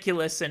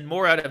ridiculous and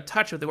more out of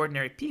touch with the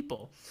ordinary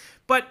people.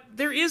 But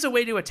there is a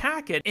way to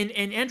attack it. And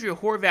Andrea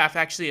Horwath,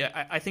 actually,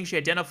 I think she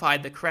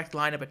identified the correct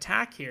line of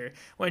attack here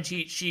when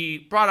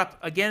she brought up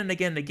again and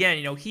again and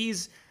again,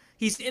 he's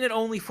in it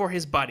only for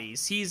his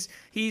buddies.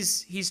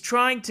 He's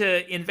trying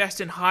to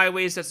invest in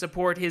highways that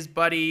support his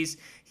buddies.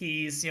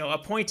 He's,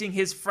 appointing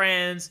his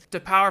friends to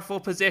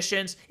powerful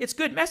positions. It's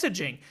good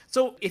messaging.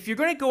 So if you're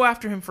going to go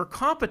after him for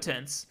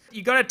competence,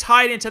 you got to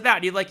tie it into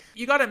that.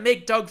 You got to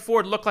make Doug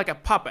Ford look like a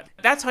puppet.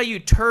 That's how you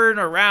turn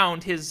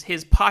around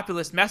his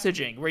populist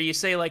messaging, where you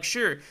say,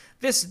 sure,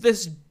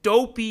 this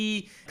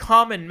dopey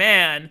common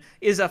man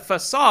is a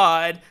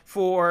facade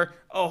for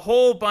a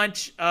whole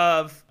bunch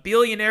of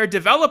billionaire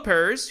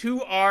developers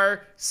who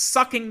are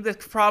sucking the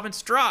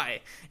province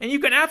dry. And you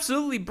can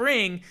absolutely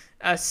bring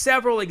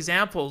several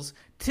examples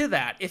to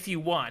that if you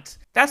want.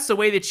 That's the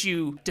way that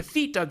you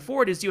defeat Doug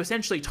Ford, is you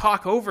essentially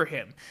talk over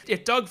him.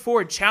 If Doug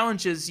Ford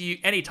challenges you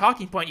any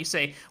talking point, you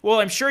say, well,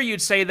 I'm sure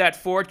you'd say that,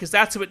 Ford, because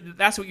that's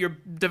what your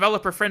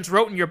developer friends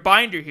wrote in your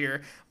binder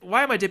here.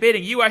 Why am I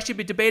debating you? I should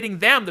be debating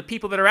them, the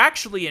people that are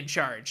actually in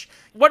charge.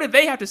 What do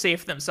they have to say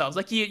for themselves?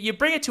 You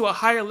bring it to a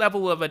higher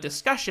level of a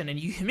discussion and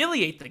you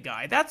humiliate the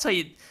guy. That's how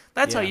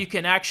you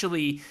can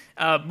actually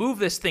move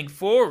this thing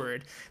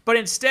forward. But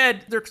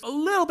instead, they're a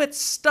little bit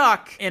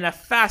stuck in a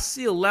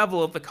facile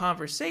level of the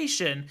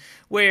conversation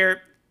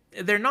where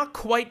they're not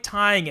quite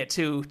tying it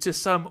to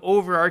some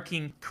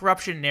overarching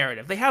corruption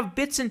narrative. They have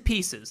bits and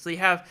pieces. They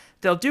have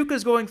Del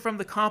Duca's going from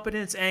the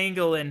competence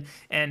angle, and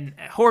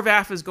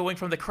Horwath is going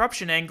from the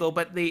corruption angle,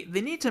 but they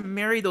need to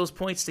marry those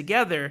points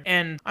together.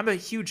 And I'm a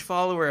huge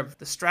follower of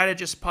the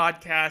Strategist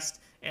podcast,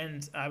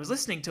 and I was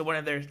listening to one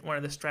of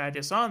the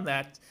strategists on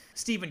that.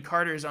 Stephen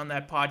Carter's on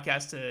that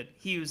podcast.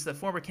 He was the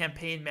former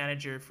campaign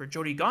manager for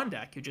Jody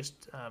Gondak, who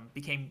just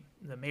became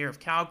the mayor of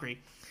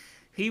Calgary.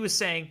 He was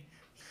saying,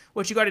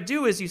 what you got to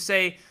do is you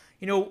say,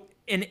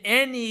 in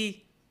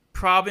any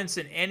province,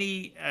 in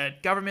any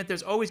government,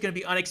 there's always going to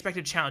be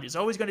unexpected challenges,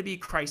 always going to be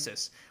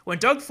crisis. When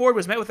Doug Ford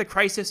was met with a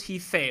crisis, he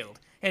failed,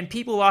 and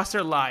people lost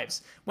their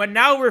lives. When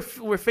now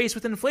we're faced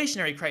with an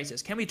inflationary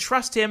crisis, can we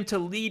trust him to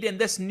lead in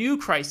this new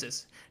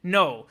crisis?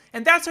 No.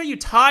 And that's how you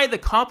tie the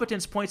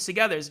competence points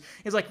together. Is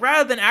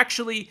rather than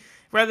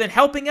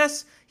helping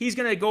us, he's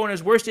going to go in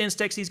his worst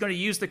instincts. He's going to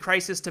use the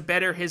crisis to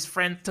better his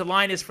friend, to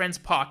line his friends'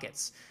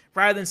 pockets,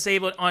 rather than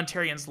save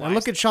Ontarians' lives. And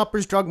look at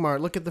Shoppers Drug Mart.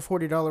 Look at the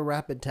 $40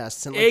 rapid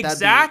tests. And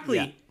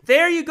exactly.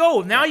 There you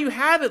go. Now you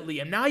have it,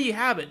 Liam. Now you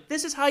have it.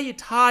 This is how you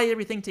tie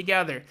everything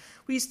together.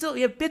 We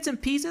have bits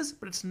and pieces,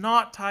 but it's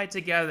not tied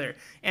together.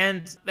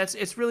 And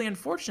it's really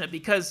unfortunate,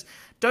 because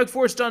Doug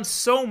Ford's done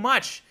so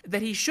much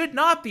that he should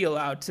not be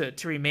allowed to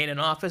remain in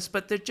office,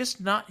 but they're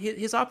just not.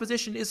 His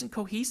opposition isn't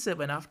cohesive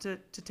enough to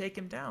take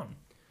him down.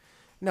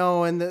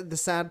 No, and the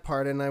sad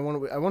part, and I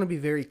want to be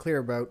very clear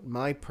about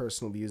my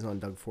personal views on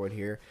Doug Ford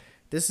here.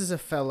 This is a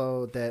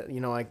fellow that,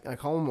 I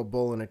call him a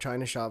bull in a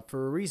china shop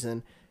for a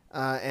reason.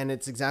 And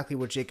it's exactly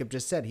what Jacob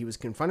just said. He was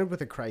confronted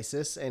with a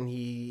crisis, and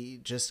he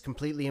just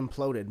completely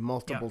imploded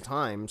multiple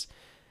times.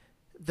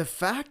 The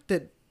fact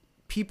that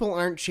people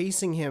aren't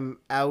chasing him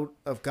out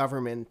of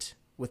government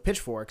with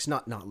pitchforks,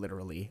 not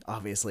literally,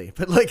 obviously,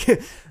 but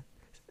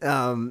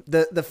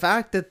the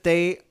fact that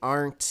they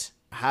aren't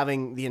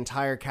having the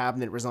entire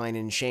cabinet resign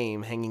in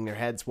shame, hanging their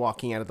heads,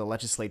 walking out of the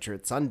legislature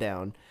at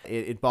sundown,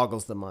 it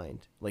boggles the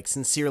mind.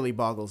 Sincerely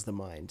boggles the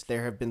mind.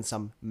 There have been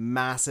some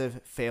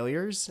massive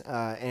failures,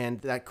 and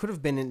that could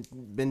have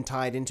been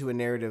tied into a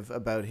narrative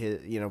about his,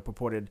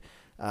 purported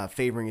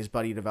favoring his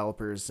buddy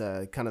developers,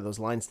 kind of those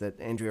lines that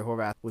Andrea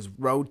Horwath was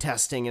road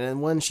testing. And then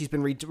one she's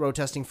been road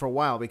testing for a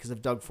while because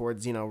of Doug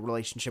Ford's,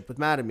 relationship with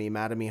Mattamy.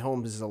 Mattamy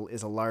Homes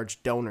is a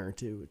large donor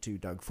to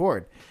Doug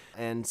Ford.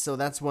 And so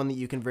that's one that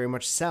you can very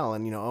much sell.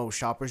 And,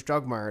 Shoppers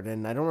Drug Mart.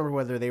 And I don't remember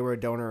whether they were a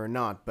donor or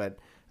not, but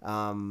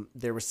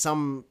there was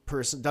some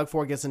person, Doug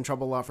Ford gets in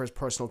trouble a lot for his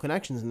personal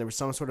connections, and there was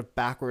some sort of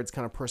backwards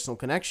kind of personal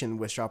connection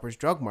with Shoppers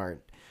Drug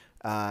Mart.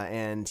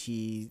 And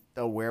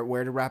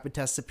where do rapid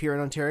tests appear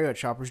in Ontario? At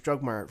Shoppers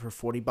Drug Mart for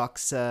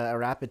 $40 a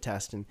rapid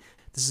test. And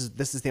this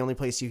is the only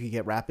place you could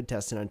get rapid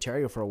tests in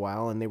Ontario for a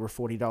while, and they were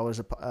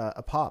 $40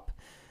 a pop.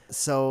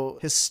 So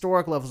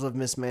historic levels of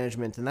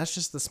mismanagement, and that's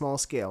just the small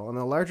scale. On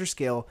a larger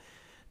scale,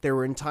 there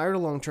were entire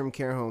long-term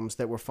care homes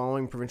that were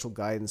following provincial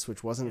guidance,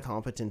 which wasn't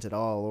competent at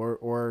all,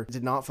 or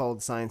did not follow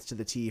the science to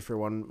the T for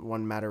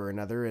one matter or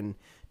another. And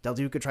Del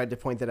Duca tried to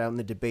point that out in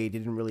the debate. He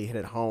didn't really hit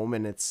it home,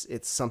 and it's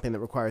something that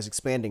requires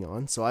expanding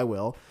on, so I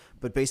will.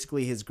 But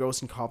basically, his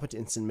gross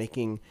incompetence in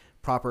making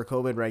proper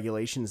COVID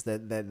regulations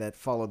that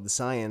followed the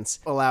science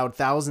allowed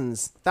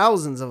thousands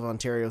of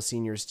Ontario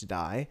seniors to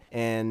die,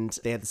 and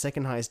they had the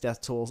second highest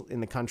death toll in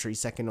the country,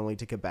 second only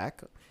to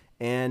Quebec.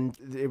 And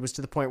it was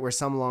to the point where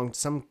some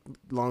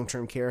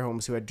long-term care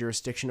homes who had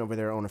jurisdiction over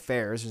their own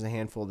affairs, there's a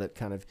handful that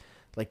kind of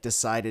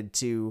decided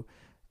to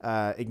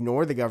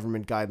ignore the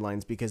government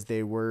guidelines because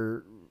they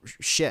were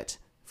shit,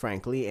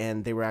 frankly,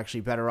 and they were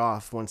actually better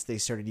off once they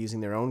started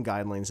using their own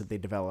guidelines that they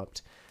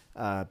developed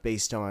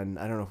based on,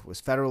 I don't know if it was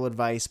federal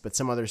advice, but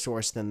some other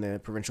source than the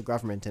provincial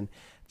government. And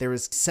there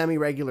was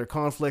semi-regular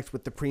conflict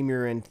with the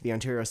Premier and the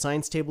Ontario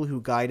Science Table,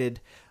 who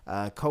guided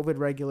COVID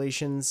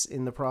regulations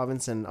in the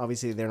province. And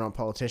obviously they're not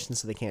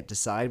politicians, so they can't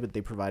decide, but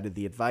they provided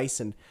the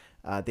advice. And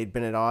they'd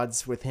been at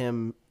odds with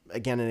him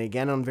again and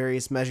again on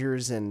various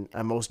measures. And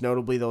most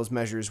notably, those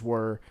measures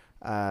were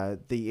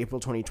the April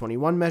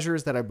 2021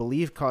 measures that I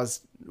believe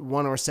caused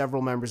one or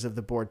several members of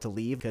the board to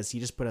leave because he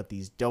just put out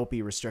these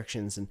dopey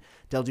restrictions. And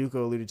Del Duca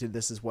alluded to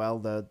this as well,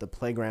 the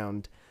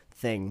playground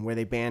thing where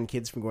they banned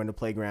kids from going to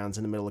playgrounds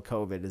in the middle of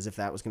COVID as if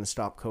that was going to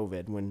stop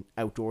COVID, when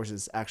outdoors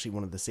is actually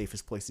one of the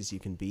safest places you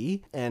can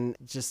be. And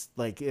just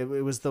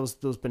it was those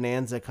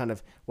bonanza kind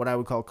of what I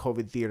would call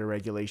COVID theater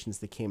regulations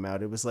that came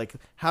out. It was like,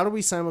 how do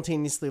we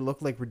simultaneously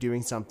look like we're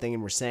doing something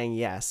and we're saying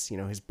yes,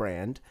 his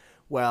brand,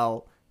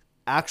 well,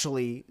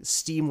 actually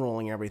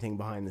steamrolling everything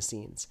behind the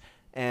scenes.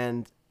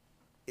 And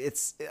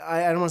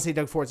I don't want to say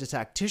Doug Ford's a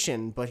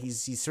tactician, but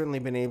he's certainly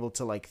been able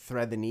to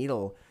thread the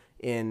needle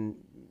in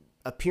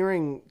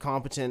appearing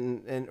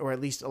competent, and or at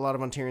least a lot of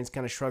Ontarians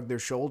kind of shrug their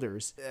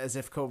shoulders as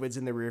if COVID's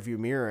in the rearview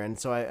mirror. And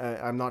so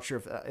I'm not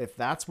sure if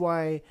that's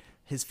why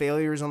his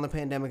failures on the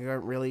pandemic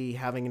aren't really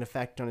having an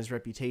effect on his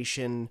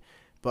reputation.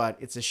 But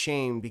it's a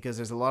shame because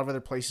there's a lot of other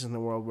places in the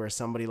world where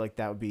somebody like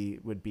that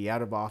would be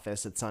out of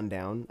office at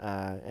sundown,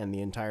 and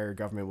the entire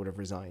government would have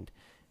resigned.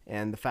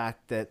 And the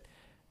fact that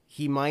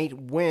he might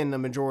win a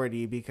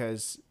majority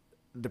because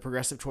the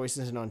progressive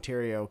choices in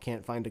Ontario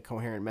can't find a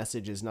coherent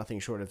message is nothing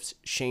short of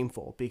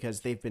shameful, because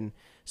they've been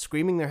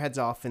screaming their heads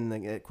off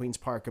at Queen's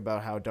Park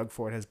about how Doug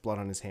Ford has blood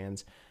on his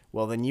hands.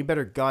 Well, then you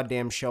better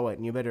goddamn show it,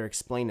 and you better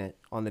explain it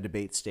on the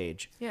debate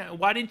stage. Yeah,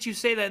 why didn't you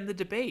say that in the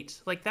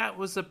debate? That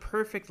was a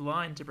perfect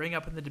line to bring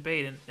up in the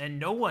debate, and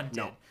no one did.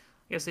 No.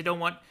 I guess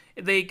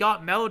they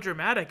got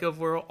melodramatic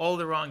over all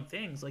the wrong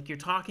things. You're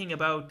talking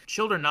about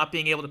children not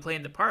being able to play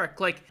in the park.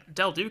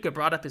 Del Duca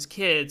brought up his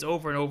kids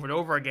over and over and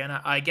over again.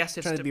 I guess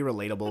it's trying to be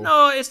relatable.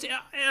 No, I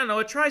don't know.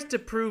 It tries to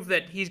prove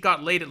that he's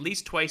got laid at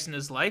least twice in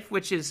his life,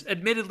 which is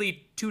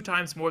admittedly 2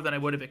 times more than I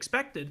would have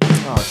expected.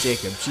 Oh,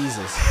 Jacob,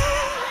 Jesus.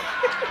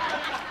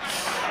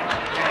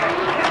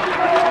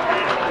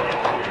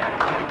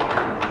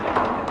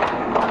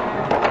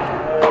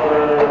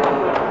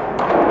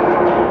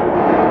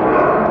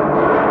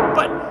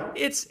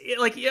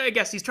 I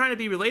guess he's trying to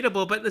be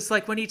relatable, but it's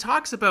when he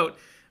talks about,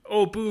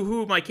 oh,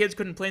 boo-hoo, my kids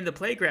couldn't play in the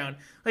playground.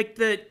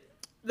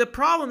 The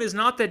problem is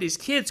not that his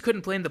kids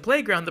couldn't play in the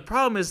playground. The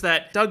problem is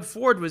that Doug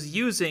Ford was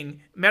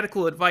using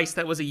medical advice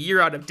that was a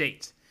year out of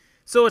date.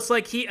 So it's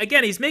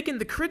he's making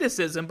the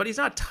criticism, but he's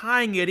not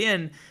tying it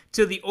in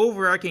to the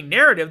overarching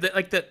narrative.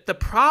 That the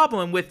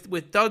problem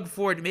with Doug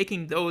Ford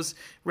making those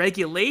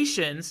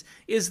regulations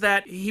is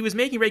that he was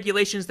making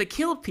regulations that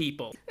killed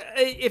people.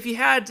 If you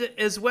had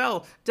as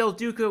well, Del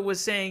Duca was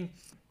saying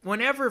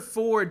whenever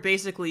Ford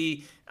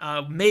basically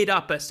made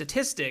up a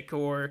statistic,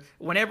 or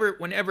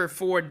whenever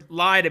Ford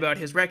lied about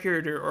his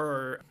record,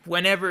 or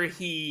whenever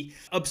he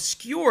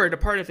obscured a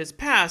part of his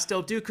past,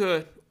 Del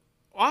Duca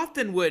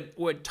often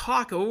would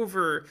talk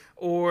over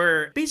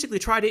or basically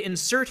try to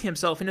insert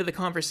himself into the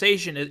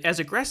conversation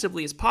as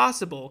aggressively as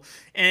possible.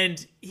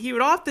 And he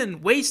would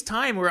often waste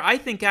time where I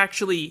think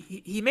actually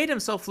he made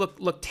himself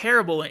look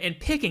terrible in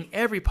picking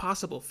every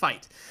possible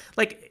fight.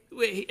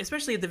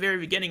 Especially at the very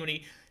beginning when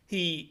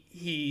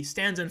he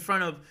stands in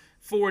front of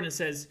Ford and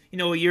says,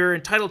 you're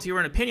entitled to your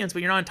own opinions,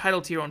 but you're not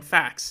entitled to your own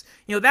facts.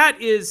 That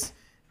is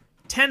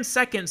 10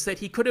 seconds that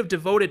he could have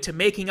devoted to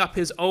making up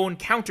his own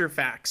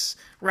counterfacts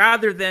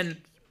rather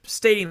than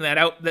stating that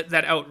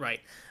outright.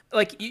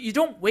 like you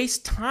don't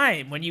waste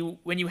time when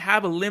you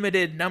have a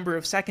limited number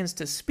of seconds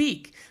to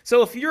speak.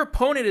 So if your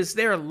opponent is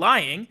there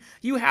lying,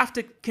 you have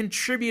to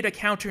contribute a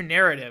counter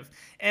narrative.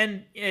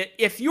 And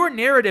if your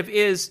narrative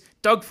is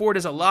Doug Ford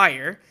is a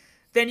liar,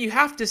 then you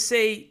have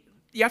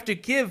to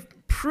give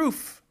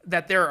proof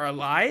that there are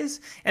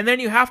lies, and then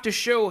you have to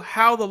show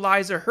how the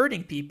lies are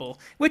hurting people,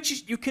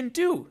 which you can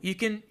do. You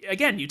can,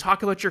 again, you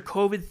talk about your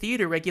COVID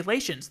theater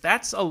regulations.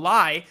 That's a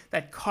lie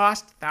that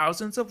cost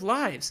thousands of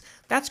lives.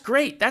 That's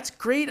great. That's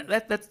great.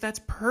 That's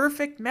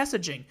perfect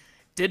messaging.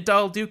 Did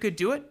Donald Duca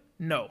do it?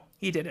 No,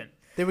 he didn't.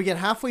 They would get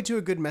halfway to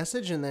a good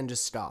message and then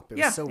just stop. It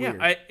was so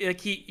weird.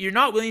 You're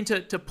not willing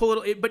to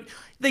pull it, but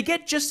they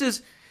get just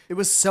as... It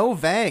was so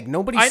vague.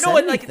 Nobody said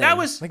anything. Like that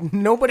was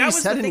nobody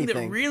said anything. That was the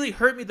thing that really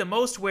hurt me the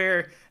most.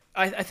 Where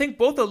I think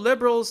both the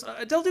Liberals,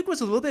 Del Duke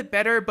was a little bit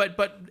better,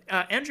 but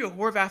Andrea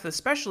Horwath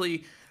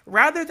especially,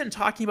 rather than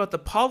talking about the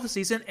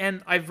policies,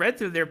 and I've read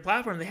through their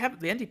platform, the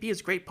NDP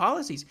has great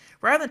policies.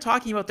 Rather than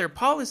talking about their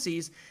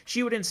policies,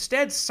 she would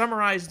instead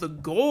summarize the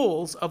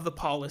goals of the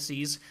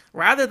policies,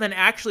 rather than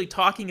actually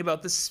talking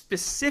about the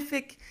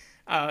specific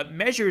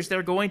measures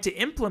they're going to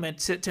implement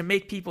to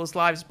make people's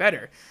lives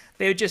better.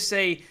 They would just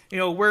say,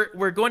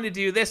 we're going to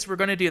do this, we're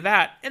going to do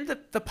that, and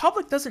the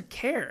public doesn't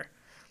care.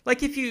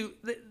 Like if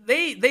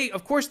they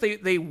of course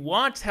they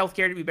want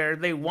healthcare to be better,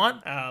 they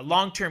want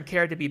long-term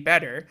care to be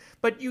better,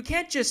 but you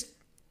can't just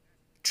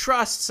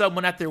trust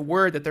someone at their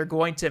word that they're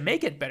going to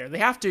make it better. They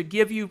have to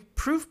give you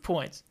proof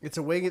points. It's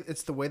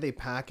the way they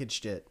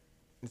packaged it.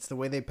 I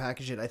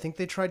think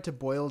they tried to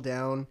boil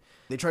down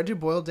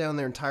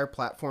their entire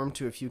platform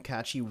to a few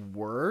catchy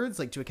words,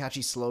 like to a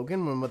catchy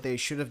slogan, when what they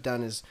should have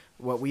done is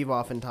what we've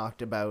often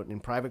talked about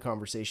in private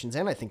conversations,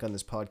 and I think on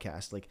this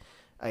podcast. Like,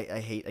 I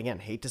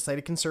hate to cite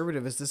a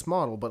conservative as this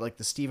model, but like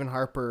the Stephen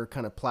Harper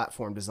kind of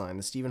platform design,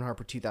 the Stephen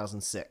Harper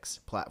 2006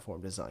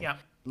 platform design. Yeah.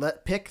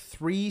 Pick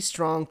three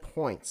strong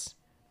points.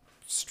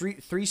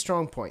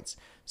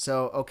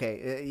 So,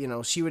 okay,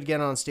 she would get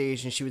on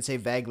stage and she would say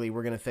vaguely,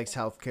 we're going to fix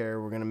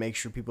healthcare, we're going to make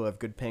sure people have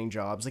good paying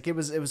jobs. Like it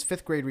was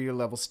fifth grade reader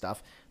level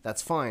stuff.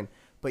 That's fine.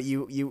 But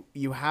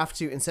you have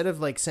to, instead of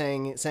like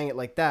saying it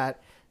like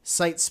that,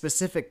 cite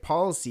specific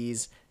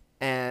policies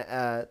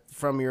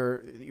from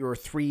your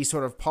three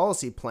sort of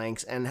policy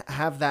planks and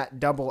have that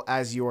double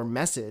as your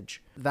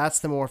message. That's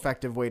the more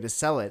effective way to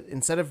sell it.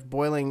 Instead of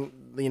boiling,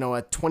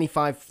 a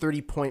 25,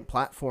 30 point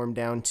platform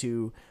down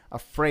to a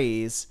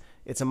phrase,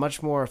 it's a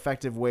much more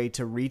effective way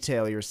to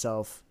retail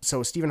yourself.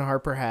 So Stephen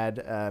Harper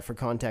had, for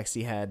context,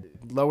 he had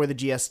lower the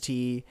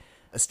GST,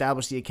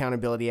 establish the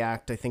Accountability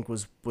Act, I think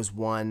was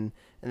one,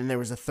 and then there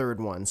was a third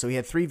one. So he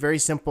had three very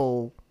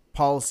simple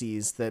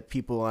policies that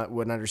people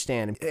would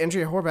understand.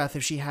 Andrea Horwath,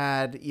 if she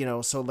had,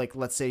 so like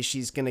let's say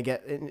she's going to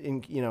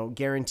get,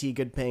 guarantee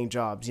good paying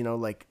jobs,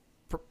 like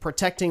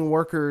protecting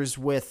workers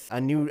with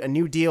a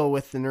new deal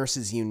with the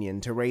nurses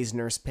union to raise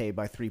nurse pay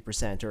by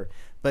 3%,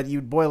 but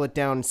you'd boil it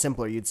down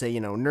simpler. You'd say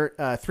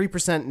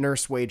 3%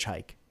 nurse wage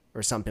hike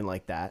or something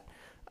like that,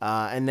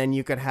 and then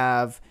you could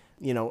have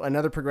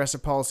another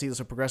progressive policy,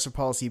 so progressive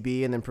policy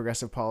B and then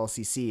progressive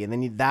policy C, and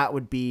then that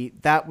would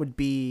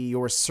be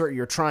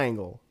your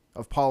triangle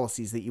of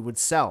policies that you would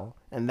sell,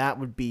 and that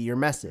would be your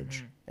message.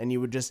 Mm-hmm. And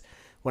you would just,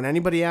 when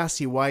anybody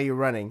asks you why you're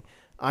running,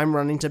 I'm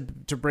running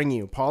to bring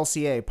you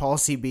policy A,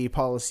 policy B,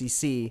 policy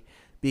C,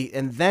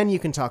 and then you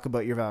can talk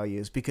about your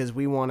values because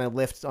we want to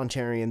lift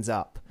Ontarians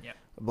up. Yep.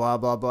 Blah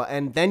blah blah,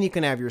 and then you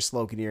can have your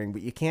sloganeering,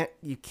 but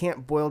you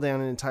can't boil down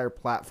an entire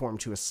platform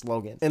to a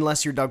slogan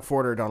unless you're Doug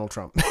Ford or Donald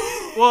Trump.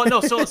 Well,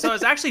 no, so it's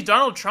actually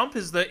Donald Trump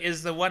is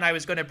the one I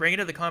was going to bring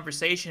into the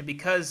conversation,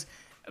 because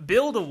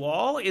Build a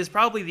Wall is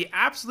probably the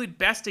absolute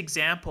best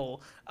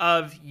example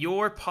of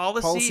your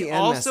policy and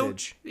also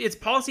message. It's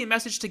policy and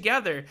message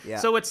together. Yeah.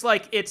 So it's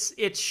like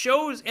it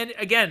shows, and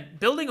again,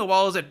 building a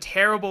wall is a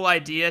terrible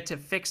idea to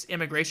fix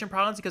immigration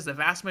problems, because the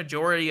vast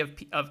majority of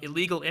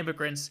illegal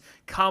immigrants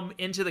come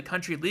into the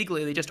country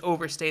legally. They just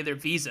overstay their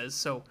visas.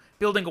 So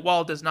building a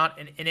wall does not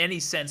in any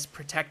sense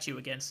protect you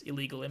against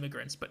illegal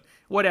immigrants, but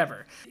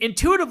whatever.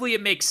 Intuitively,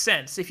 it makes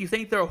sense. If you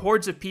think there are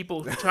hordes of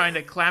people trying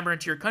to clamor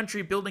into your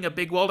country, building a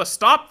big wall to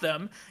stop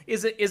them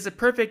is a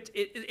perfect,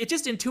 it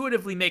just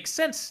intuitively makes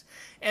sense.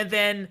 And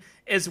then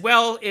as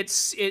well, it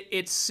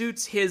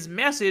suits his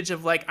message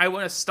of like, I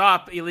want to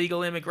stop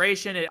illegal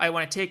immigration. I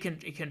want to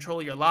take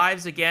control of your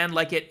lives again.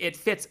 Like it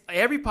fits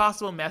every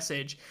possible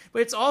message,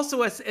 but it's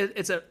also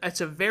it's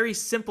a very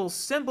simple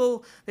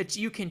symbol that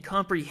you can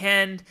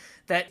comprehend.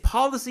 That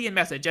policy and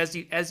message,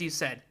 as you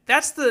said,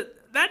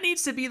 that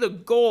needs to be the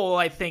goal,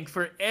 I think,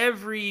 for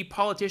every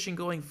politician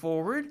going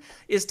forward,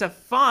 is to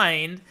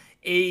find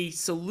a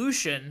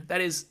solution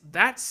that is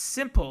that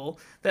simple,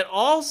 that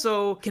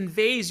also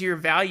conveys your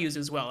values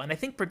as well. And I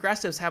think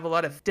progressives have a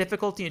lot of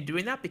difficulty in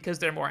doing that because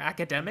they're more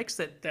academics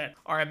that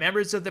are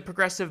members of the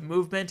progressive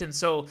movement. And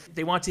so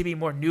they want to be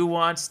more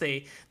nuanced.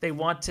 They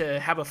want to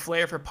have a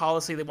flair for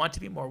policy. They want to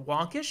be more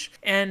wonkish.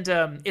 And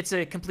it's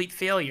a complete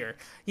failure.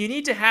 You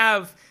need to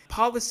have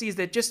policies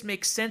that just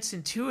make sense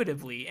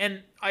intuitively.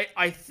 And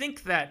I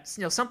think that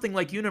something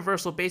like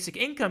universal basic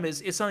income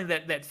is something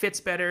that fits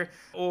better,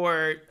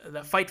 or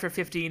the fight for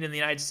 15 in the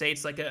United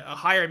States, like a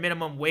higher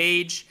minimum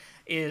wage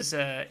is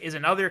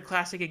another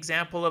classic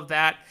example of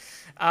that.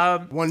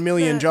 1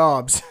 million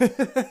jobs.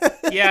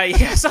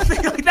 yeah,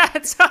 something like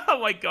that. Oh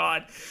my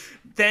God.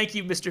 Thank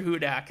you, Mr.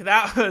 Hudak.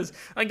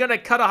 I'm going to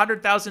cut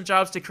 100,000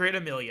 jobs to create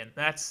 1 million.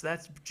 That's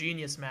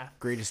genius math.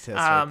 Greatest hits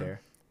right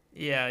there.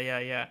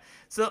 Yeah.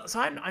 So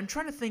I'm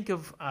trying to think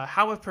of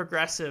how a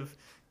progressive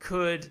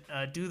could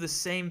do the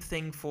same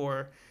thing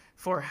for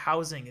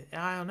housing.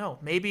 I don't know.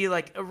 Maybe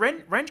like a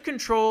rent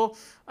control.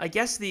 I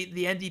guess the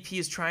NDP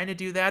is trying to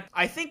do that.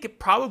 I think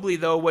probably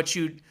though what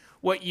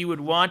you would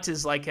want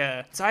is like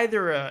it's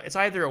either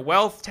a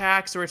wealth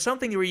tax, or it's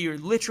something where you're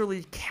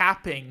literally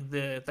capping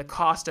the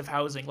cost of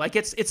housing. Like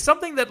it's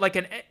something that like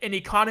an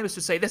economist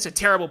would say that's a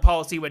terrible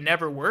policy, would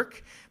never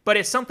work, but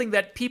it's something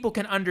that people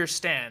can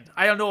understand.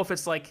 I don't know if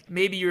it's like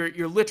maybe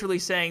you're literally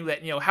saying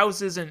that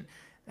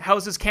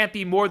houses can't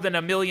be more than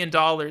 $1 million.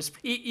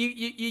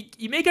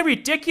 You make a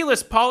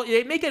ridiculous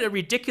make it a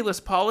ridiculous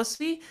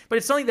policy, but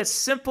it's something that's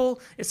simple.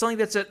 It's something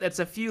that's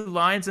a few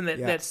lines, and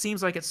that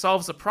seems like it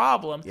solves the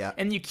problem. Yeah.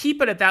 And you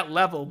keep it at that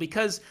level,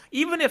 because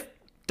even if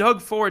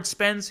Doug Ford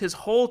spends his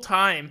whole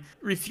time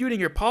refuting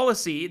your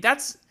policy,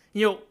 that's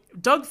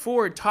Doug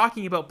Ford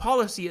talking about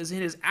policy is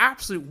in his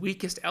absolute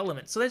weakest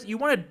element. So you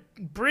want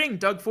to bring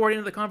Doug Ford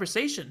into the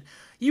conversation.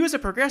 You as a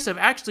progressive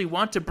actually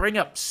want to bring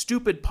up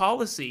stupid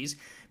policies,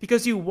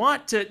 because you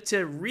want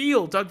to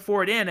reel Doug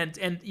Ford in,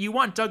 and you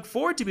want Doug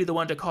Ford to be the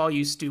one to call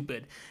you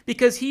stupid,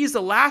 because he's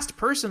the last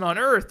person on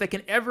earth that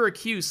can ever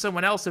accuse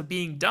someone else of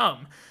being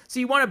dumb. So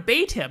you want to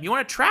bait him, you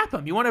want to trap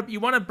him, you want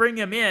to bring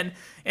him in,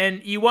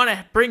 and you want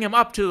to bring him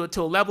up to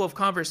a level of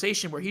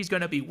conversation where he's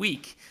going to be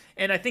weak.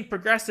 And I think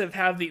progressive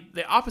have the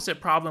opposite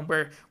problem,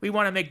 where we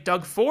want to make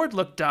Doug Ford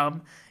look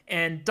dumb,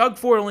 and Doug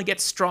Ford only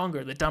gets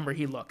stronger the dumber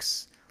he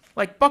looks.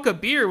 Like Buck a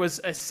Beer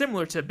was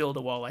similar to Build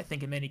a Wall, I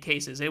think, in many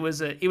cases. It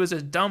was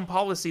a dumb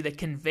policy that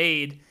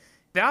conveyed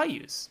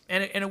values,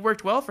 and it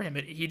worked well for him.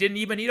 He didn't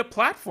even need a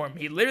platform.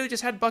 He literally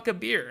just had Buck a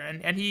Beer,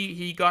 and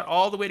he got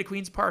all the way to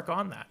Queen's Park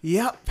on that.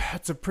 Yep,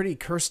 that's a pretty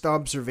cursed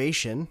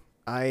observation.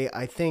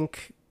 I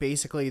think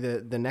basically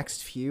the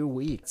next few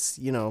weeks,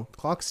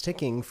 clock's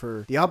ticking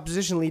for the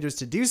opposition leaders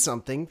to do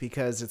something,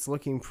 because it's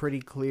looking pretty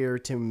clear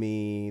to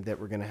me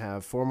that we're going to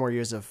have 4 more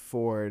years of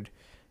Ford,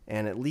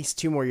 and at least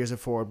 2 more years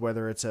of Ford,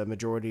 whether it's a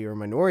majority or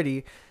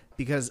minority,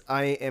 because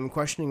I am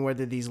questioning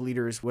whether these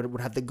leaders would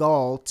have the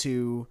gall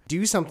to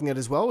do something that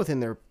is well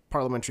within their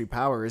parliamentary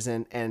powers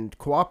and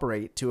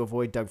cooperate to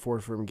avoid to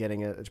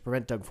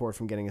prevent Doug Ford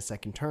from getting a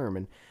second term.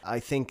 And I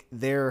think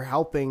they're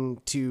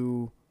helping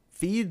to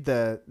feed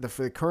the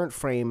current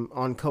frame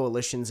on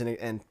coalitions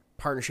and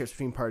partnerships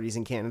between parties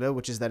in Canada,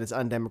 which is that it's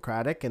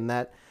undemocratic, and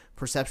that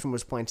perception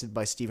was planted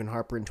by Stephen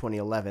Harper in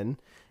 2011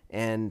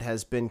 and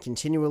has been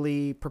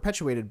continually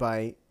perpetuated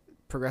by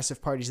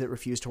progressive parties that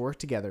refuse to work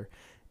together.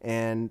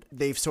 And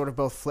they've sort of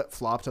both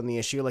flip-flopped on the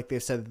issue. Like,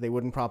 they've said that they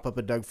wouldn't prop up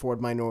a Doug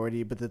Ford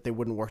minority, but that they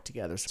wouldn't work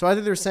together. So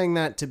either they're saying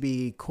that to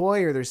be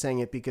coy, or they're saying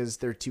it because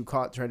they're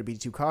trying to be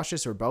too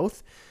cautious, or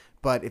both.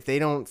 But if they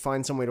don't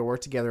find some way to work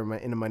together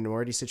in a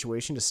minority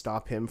situation to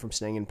stop him from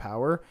staying in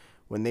power,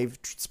 when they've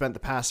spent the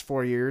past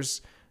 4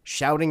 years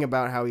shouting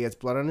about how he has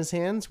blood on his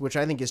hands, which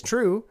I think is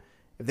true,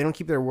 if they don't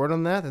keep their word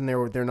on that, then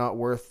they're not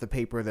worth the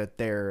paper that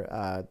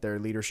their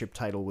leadership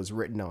title was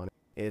written on.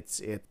 It's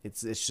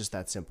just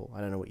that simple. I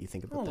don't know what you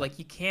think about that. Like,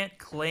 you can't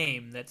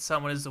claim that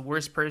someone is the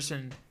worst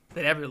person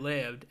that ever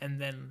lived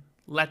and then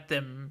let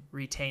them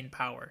retain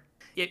power.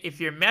 If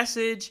your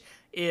message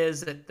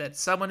is that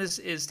someone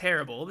is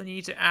terrible, then you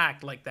need to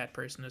act like that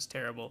person is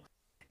terrible.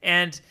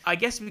 And I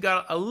guess we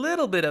got a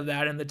little bit of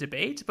that in the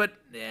debate,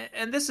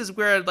 and this is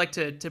where I'd like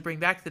to bring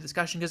back the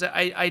discussion, because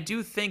I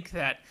do think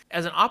that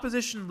as an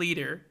opposition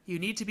leader, you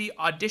need to be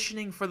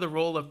auditioning for the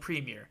role of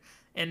premier.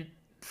 And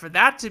for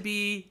that to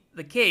be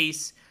the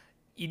case,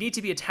 you need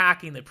to be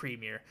attacking the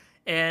premier.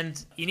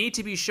 And you need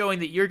to be showing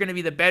that you're going to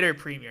be the better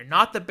premier,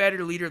 not the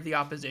better leader of the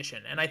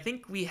opposition. And I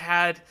think we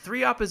had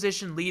 3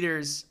 opposition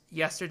leaders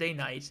yesterday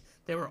night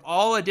that were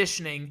all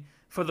auditioning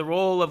for the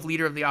role of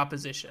leader of the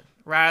opposition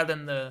rather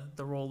than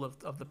the role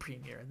of the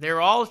premier. They're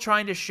all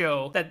trying to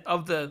show that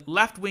of the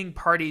left-wing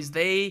parties,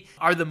 they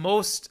are the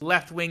most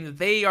left-wing.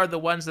 They are the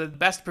ones that are the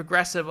best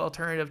progressive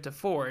alternative to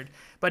Ford.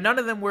 But none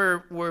of them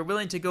were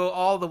willing to go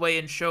all the way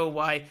and show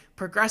why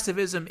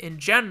progressivism in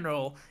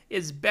general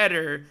is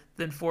better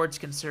than Ford's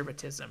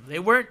conservatism. They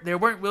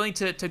weren't willing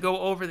to go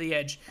over the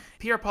edge.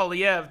 Pierre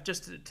Poilievre,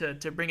 just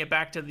to bring it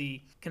back to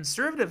the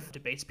conservative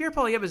debates, Pierre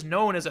Poilievre is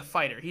known as a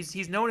fighter.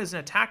 He's known as an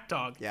attack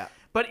dog. Yeah.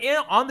 But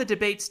on the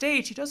debate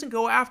stage, he doesn't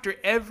go after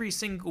every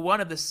single one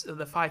of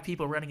the 5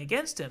 people running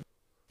against him.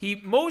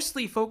 He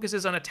mostly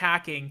focuses on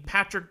attacking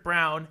Patrick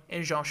Brown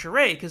and Jean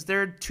Charest, because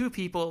they're 2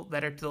 people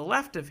that are to the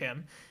left of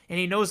him. And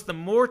he knows the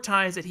more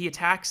times that he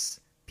attacks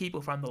people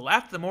from the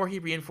left, the more he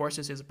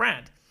reinforces his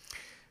brand.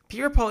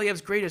 Pierre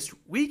Poilievre's greatest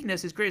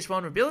weakness, his greatest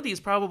vulnerability, is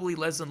probably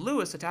Leslyn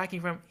Lewis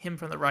attacking him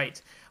from the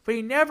right. But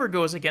he never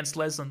goes against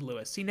Leslyn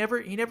Lewis. He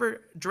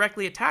never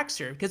directly attacks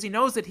her, because he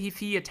knows that if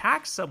he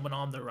attacks someone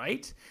on the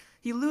right,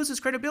 he loses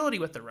credibility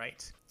with the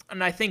right.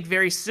 And I think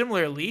very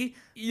similarly,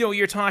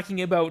 you're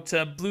talking about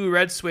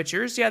blue-red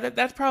switchers. Yeah,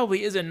 that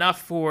probably is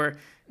enough for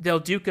Del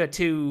Duca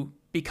to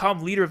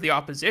become leader of the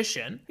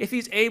opposition. If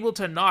he's able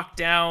to knock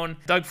down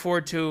Doug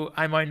Ford to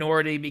a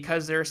minority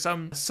because there are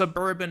some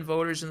suburban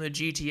voters in the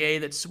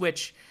GTA that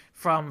switch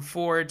from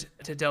Ford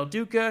to Del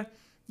Duca,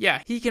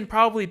 yeah, he can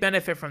probably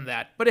benefit from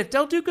that. But if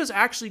Del Duca is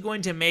actually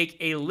going to make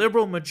a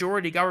Liberal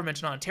majority government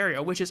in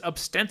Ontario, which is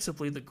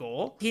ostensibly the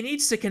goal, he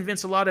needs to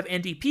convince a lot of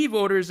NDP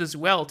voters as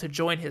well to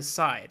join his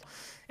side.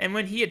 And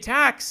when he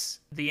attacks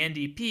the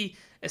NDP,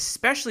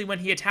 especially when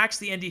he attacks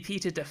the NDP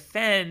to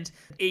defend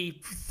a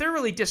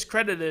thoroughly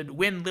discredited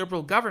Wynne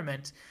Liberal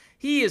government,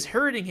 he is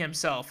hurting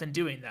himself in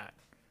doing that.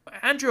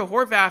 Andrea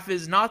Horwath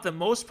is not the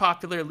most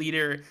popular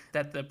leader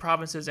that the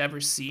province has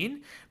ever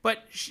seen,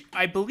 but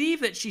I believe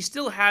that she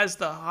still has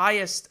the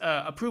highest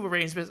approval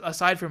ratings,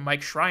 aside from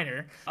Mike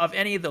Schreiner, of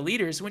any of the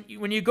leaders.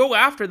 When you go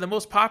after the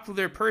most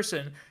popular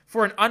person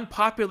for an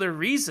unpopular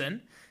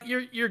reason,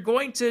 you're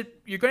going to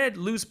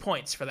lose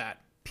points for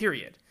that,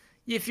 period.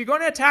 If you're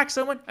going to attack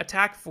someone,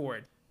 attack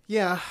Ford.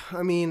 Yeah,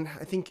 I mean,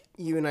 I think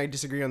you and I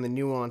disagree on the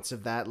nuance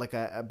of that.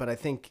 But I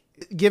think,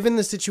 given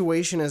the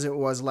situation as it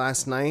was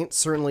last night,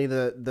 certainly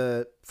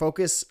the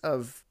focus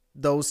of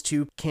those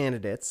two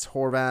candidates,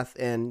 Horwath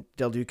and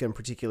Del Duca in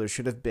particular,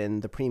 should have been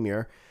the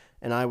premier.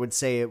 And I would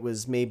say it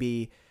was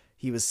maybe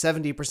he was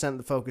 70%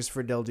 the focus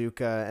for Del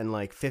Duca and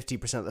like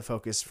 50% the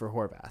focus for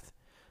Horwath.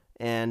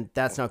 And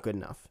that's not good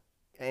enough.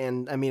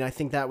 And I mean, I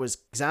think that was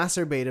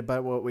exacerbated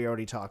by what we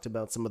already talked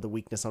about, some of the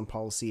weakness on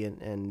policy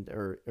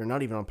or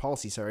not even on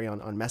policy, sorry, on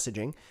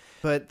messaging.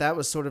 But that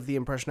was sort of the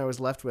impression I was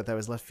left with. I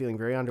was left feeling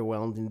very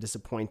underwhelmed and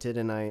disappointed,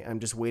 and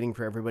I'm just waiting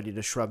for everybody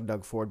to shrug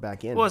Doug Ford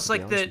back in. Well, it's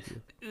like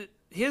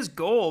his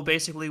goal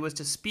basically was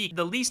to speak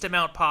the least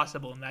amount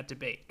possible in that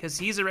debate, because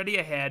he's already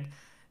ahead.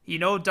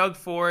 Doug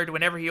Ford,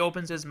 whenever he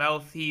opens his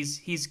mouth,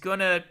 he's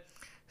gonna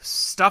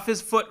stuff his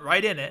foot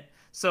right in it.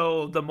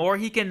 So the more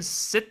he can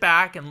sit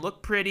back and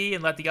look pretty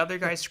and let the other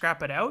guys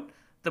scrap it out,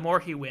 the more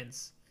he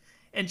wins.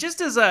 And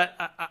just as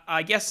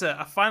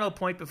a final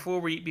point before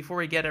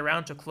we get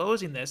around to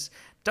closing this,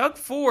 Doug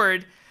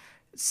Ford,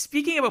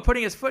 speaking about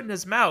putting his foot in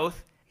his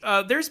mouth,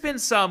 there's been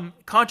some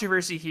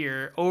controversy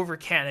here over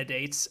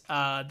candidates.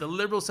 The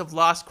Liberals have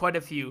lost quite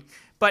a few,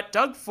 but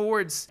Doug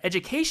Ford's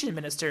education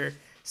minister,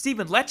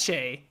 Stephen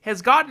Lecce,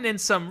 has gotten in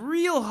some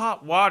real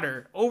hot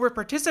water over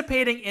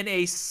participating in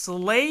a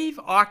slave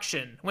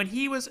auction when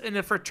he was in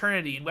a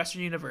fraternity in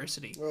Western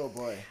University. Oh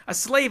boy. A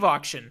slave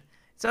auction.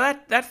 So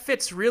that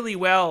fits really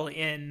well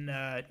in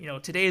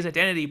today's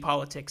identity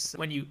politics,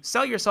 when you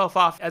sell yourself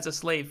off as a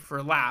slave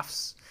for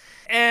laughs.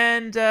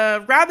 And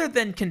rather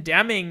than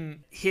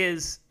condemning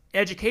his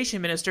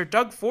education minister,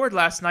 Doug Ford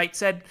last night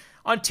said,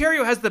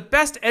 "Ontario has the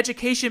best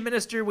education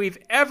minister we've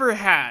ever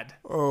had."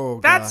 Oh,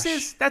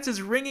 gosh. That's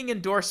his ringing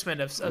endorsement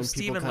of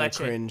Stephen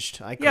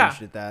Lecce. I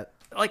cringed at that.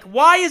 Like,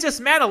 why is this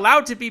man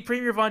allowed to be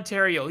Premier of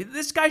Ontario?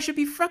 This guy should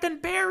be fucking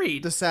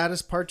buried. The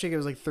saddest part, Jake, it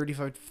was like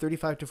 35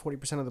 to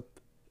 40%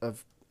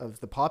 of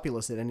the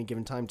populace at any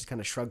given time just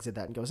kind of shrugs at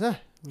that and goes,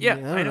 Yeah,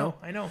 I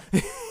know.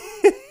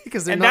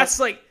 Because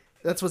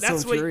that's what's so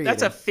infuriating.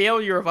 That's a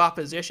failure of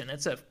opposition.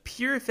 It's a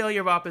pure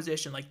failure of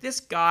opposition. Like, this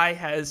guy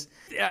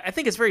I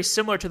think it's very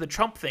similar to the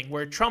Trump thing,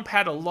 where Trump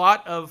had a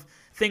lot of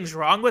things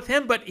wrong with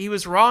him, but he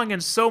was wrong in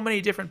so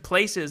many different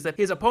places that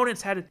his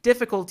opponents had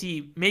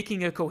difficulty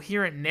making a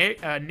coherent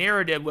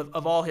narrative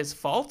of all his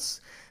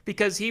faults,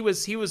 because he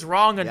was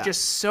wrong on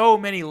just so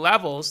many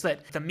levels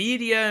that the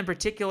media in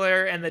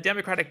particular and the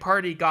Democratic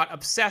Party got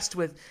obsessed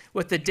with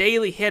the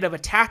daily hit of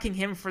attacking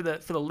him for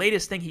the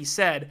latest thing he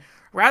said,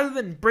 rather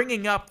than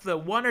bringing up the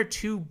one or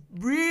two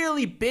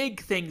really big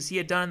things he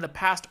had done in the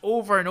past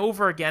over and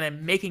over again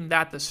and making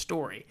that the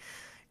story.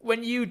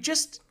 When you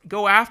just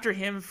go after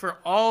him for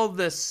all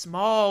the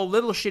small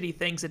little shitty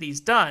things that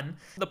he's done,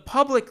 the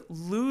public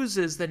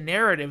loses the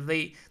narrative.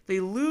 They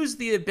lose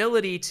the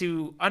ability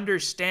to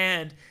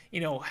understand,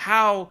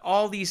 how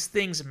all these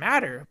things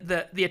matter.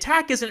 The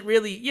attack isn't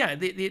really,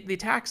 the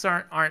attacks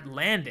aren't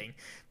landing.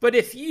 But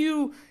if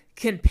you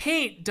can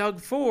paint Doug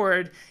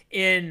Ford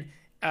in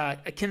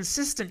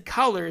consistent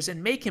colors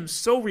and make him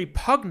so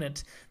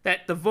repugnant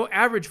that the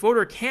average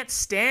voter can't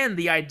stand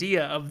the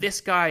idea of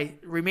this guy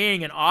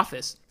remaining in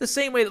office, the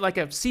same way that like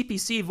a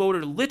CPC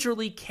voter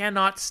literally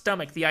cannot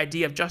stomach the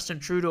idea of Justin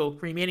Trudeau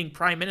remaining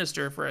prime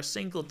minister for a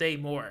single day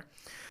more.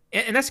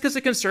 And that's because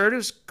the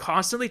Conservatives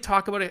constantly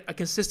talk about a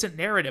consistent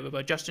narrative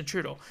about Justin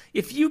Trudeau.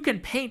 If you can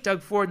paint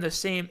Doug Ford in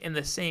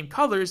the same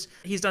colors,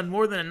 he's done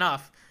more than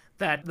enough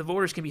that the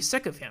voters can be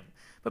sick of him.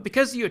 But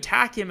because you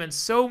attack him in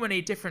so many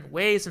different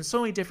ways and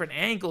so many different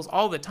angles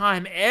all the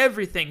time,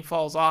 everything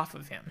falls off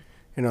of him.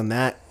 And on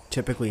that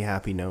typically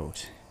happy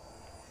note,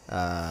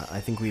 I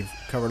think we've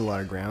covered a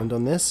lot of ground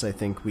on this. I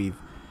think we've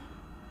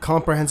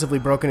comprehensively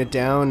broken it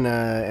down,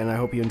 and I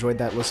hope you enjoyed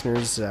that,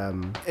 listeners.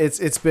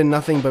 It's been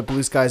nothing but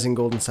blue skies and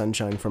golden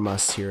sunshine from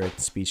us here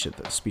at Speech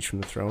from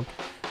the Throne.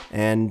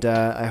 And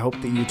I hope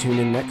that you tune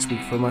in next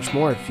week for much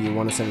more. If you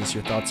want to send us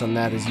your thoughts on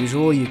that, as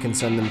usual, you can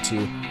send them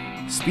to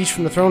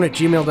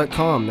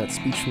speechfromthethrone@gmail.com. That's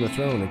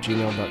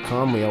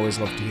speechfromthethrone@gmail.com. We always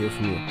love to hear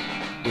from you.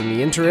 In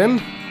the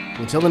interim,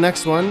 until the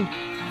next one,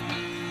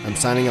 I'm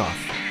signing off.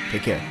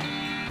 Take care.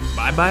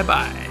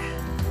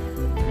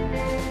 Bye.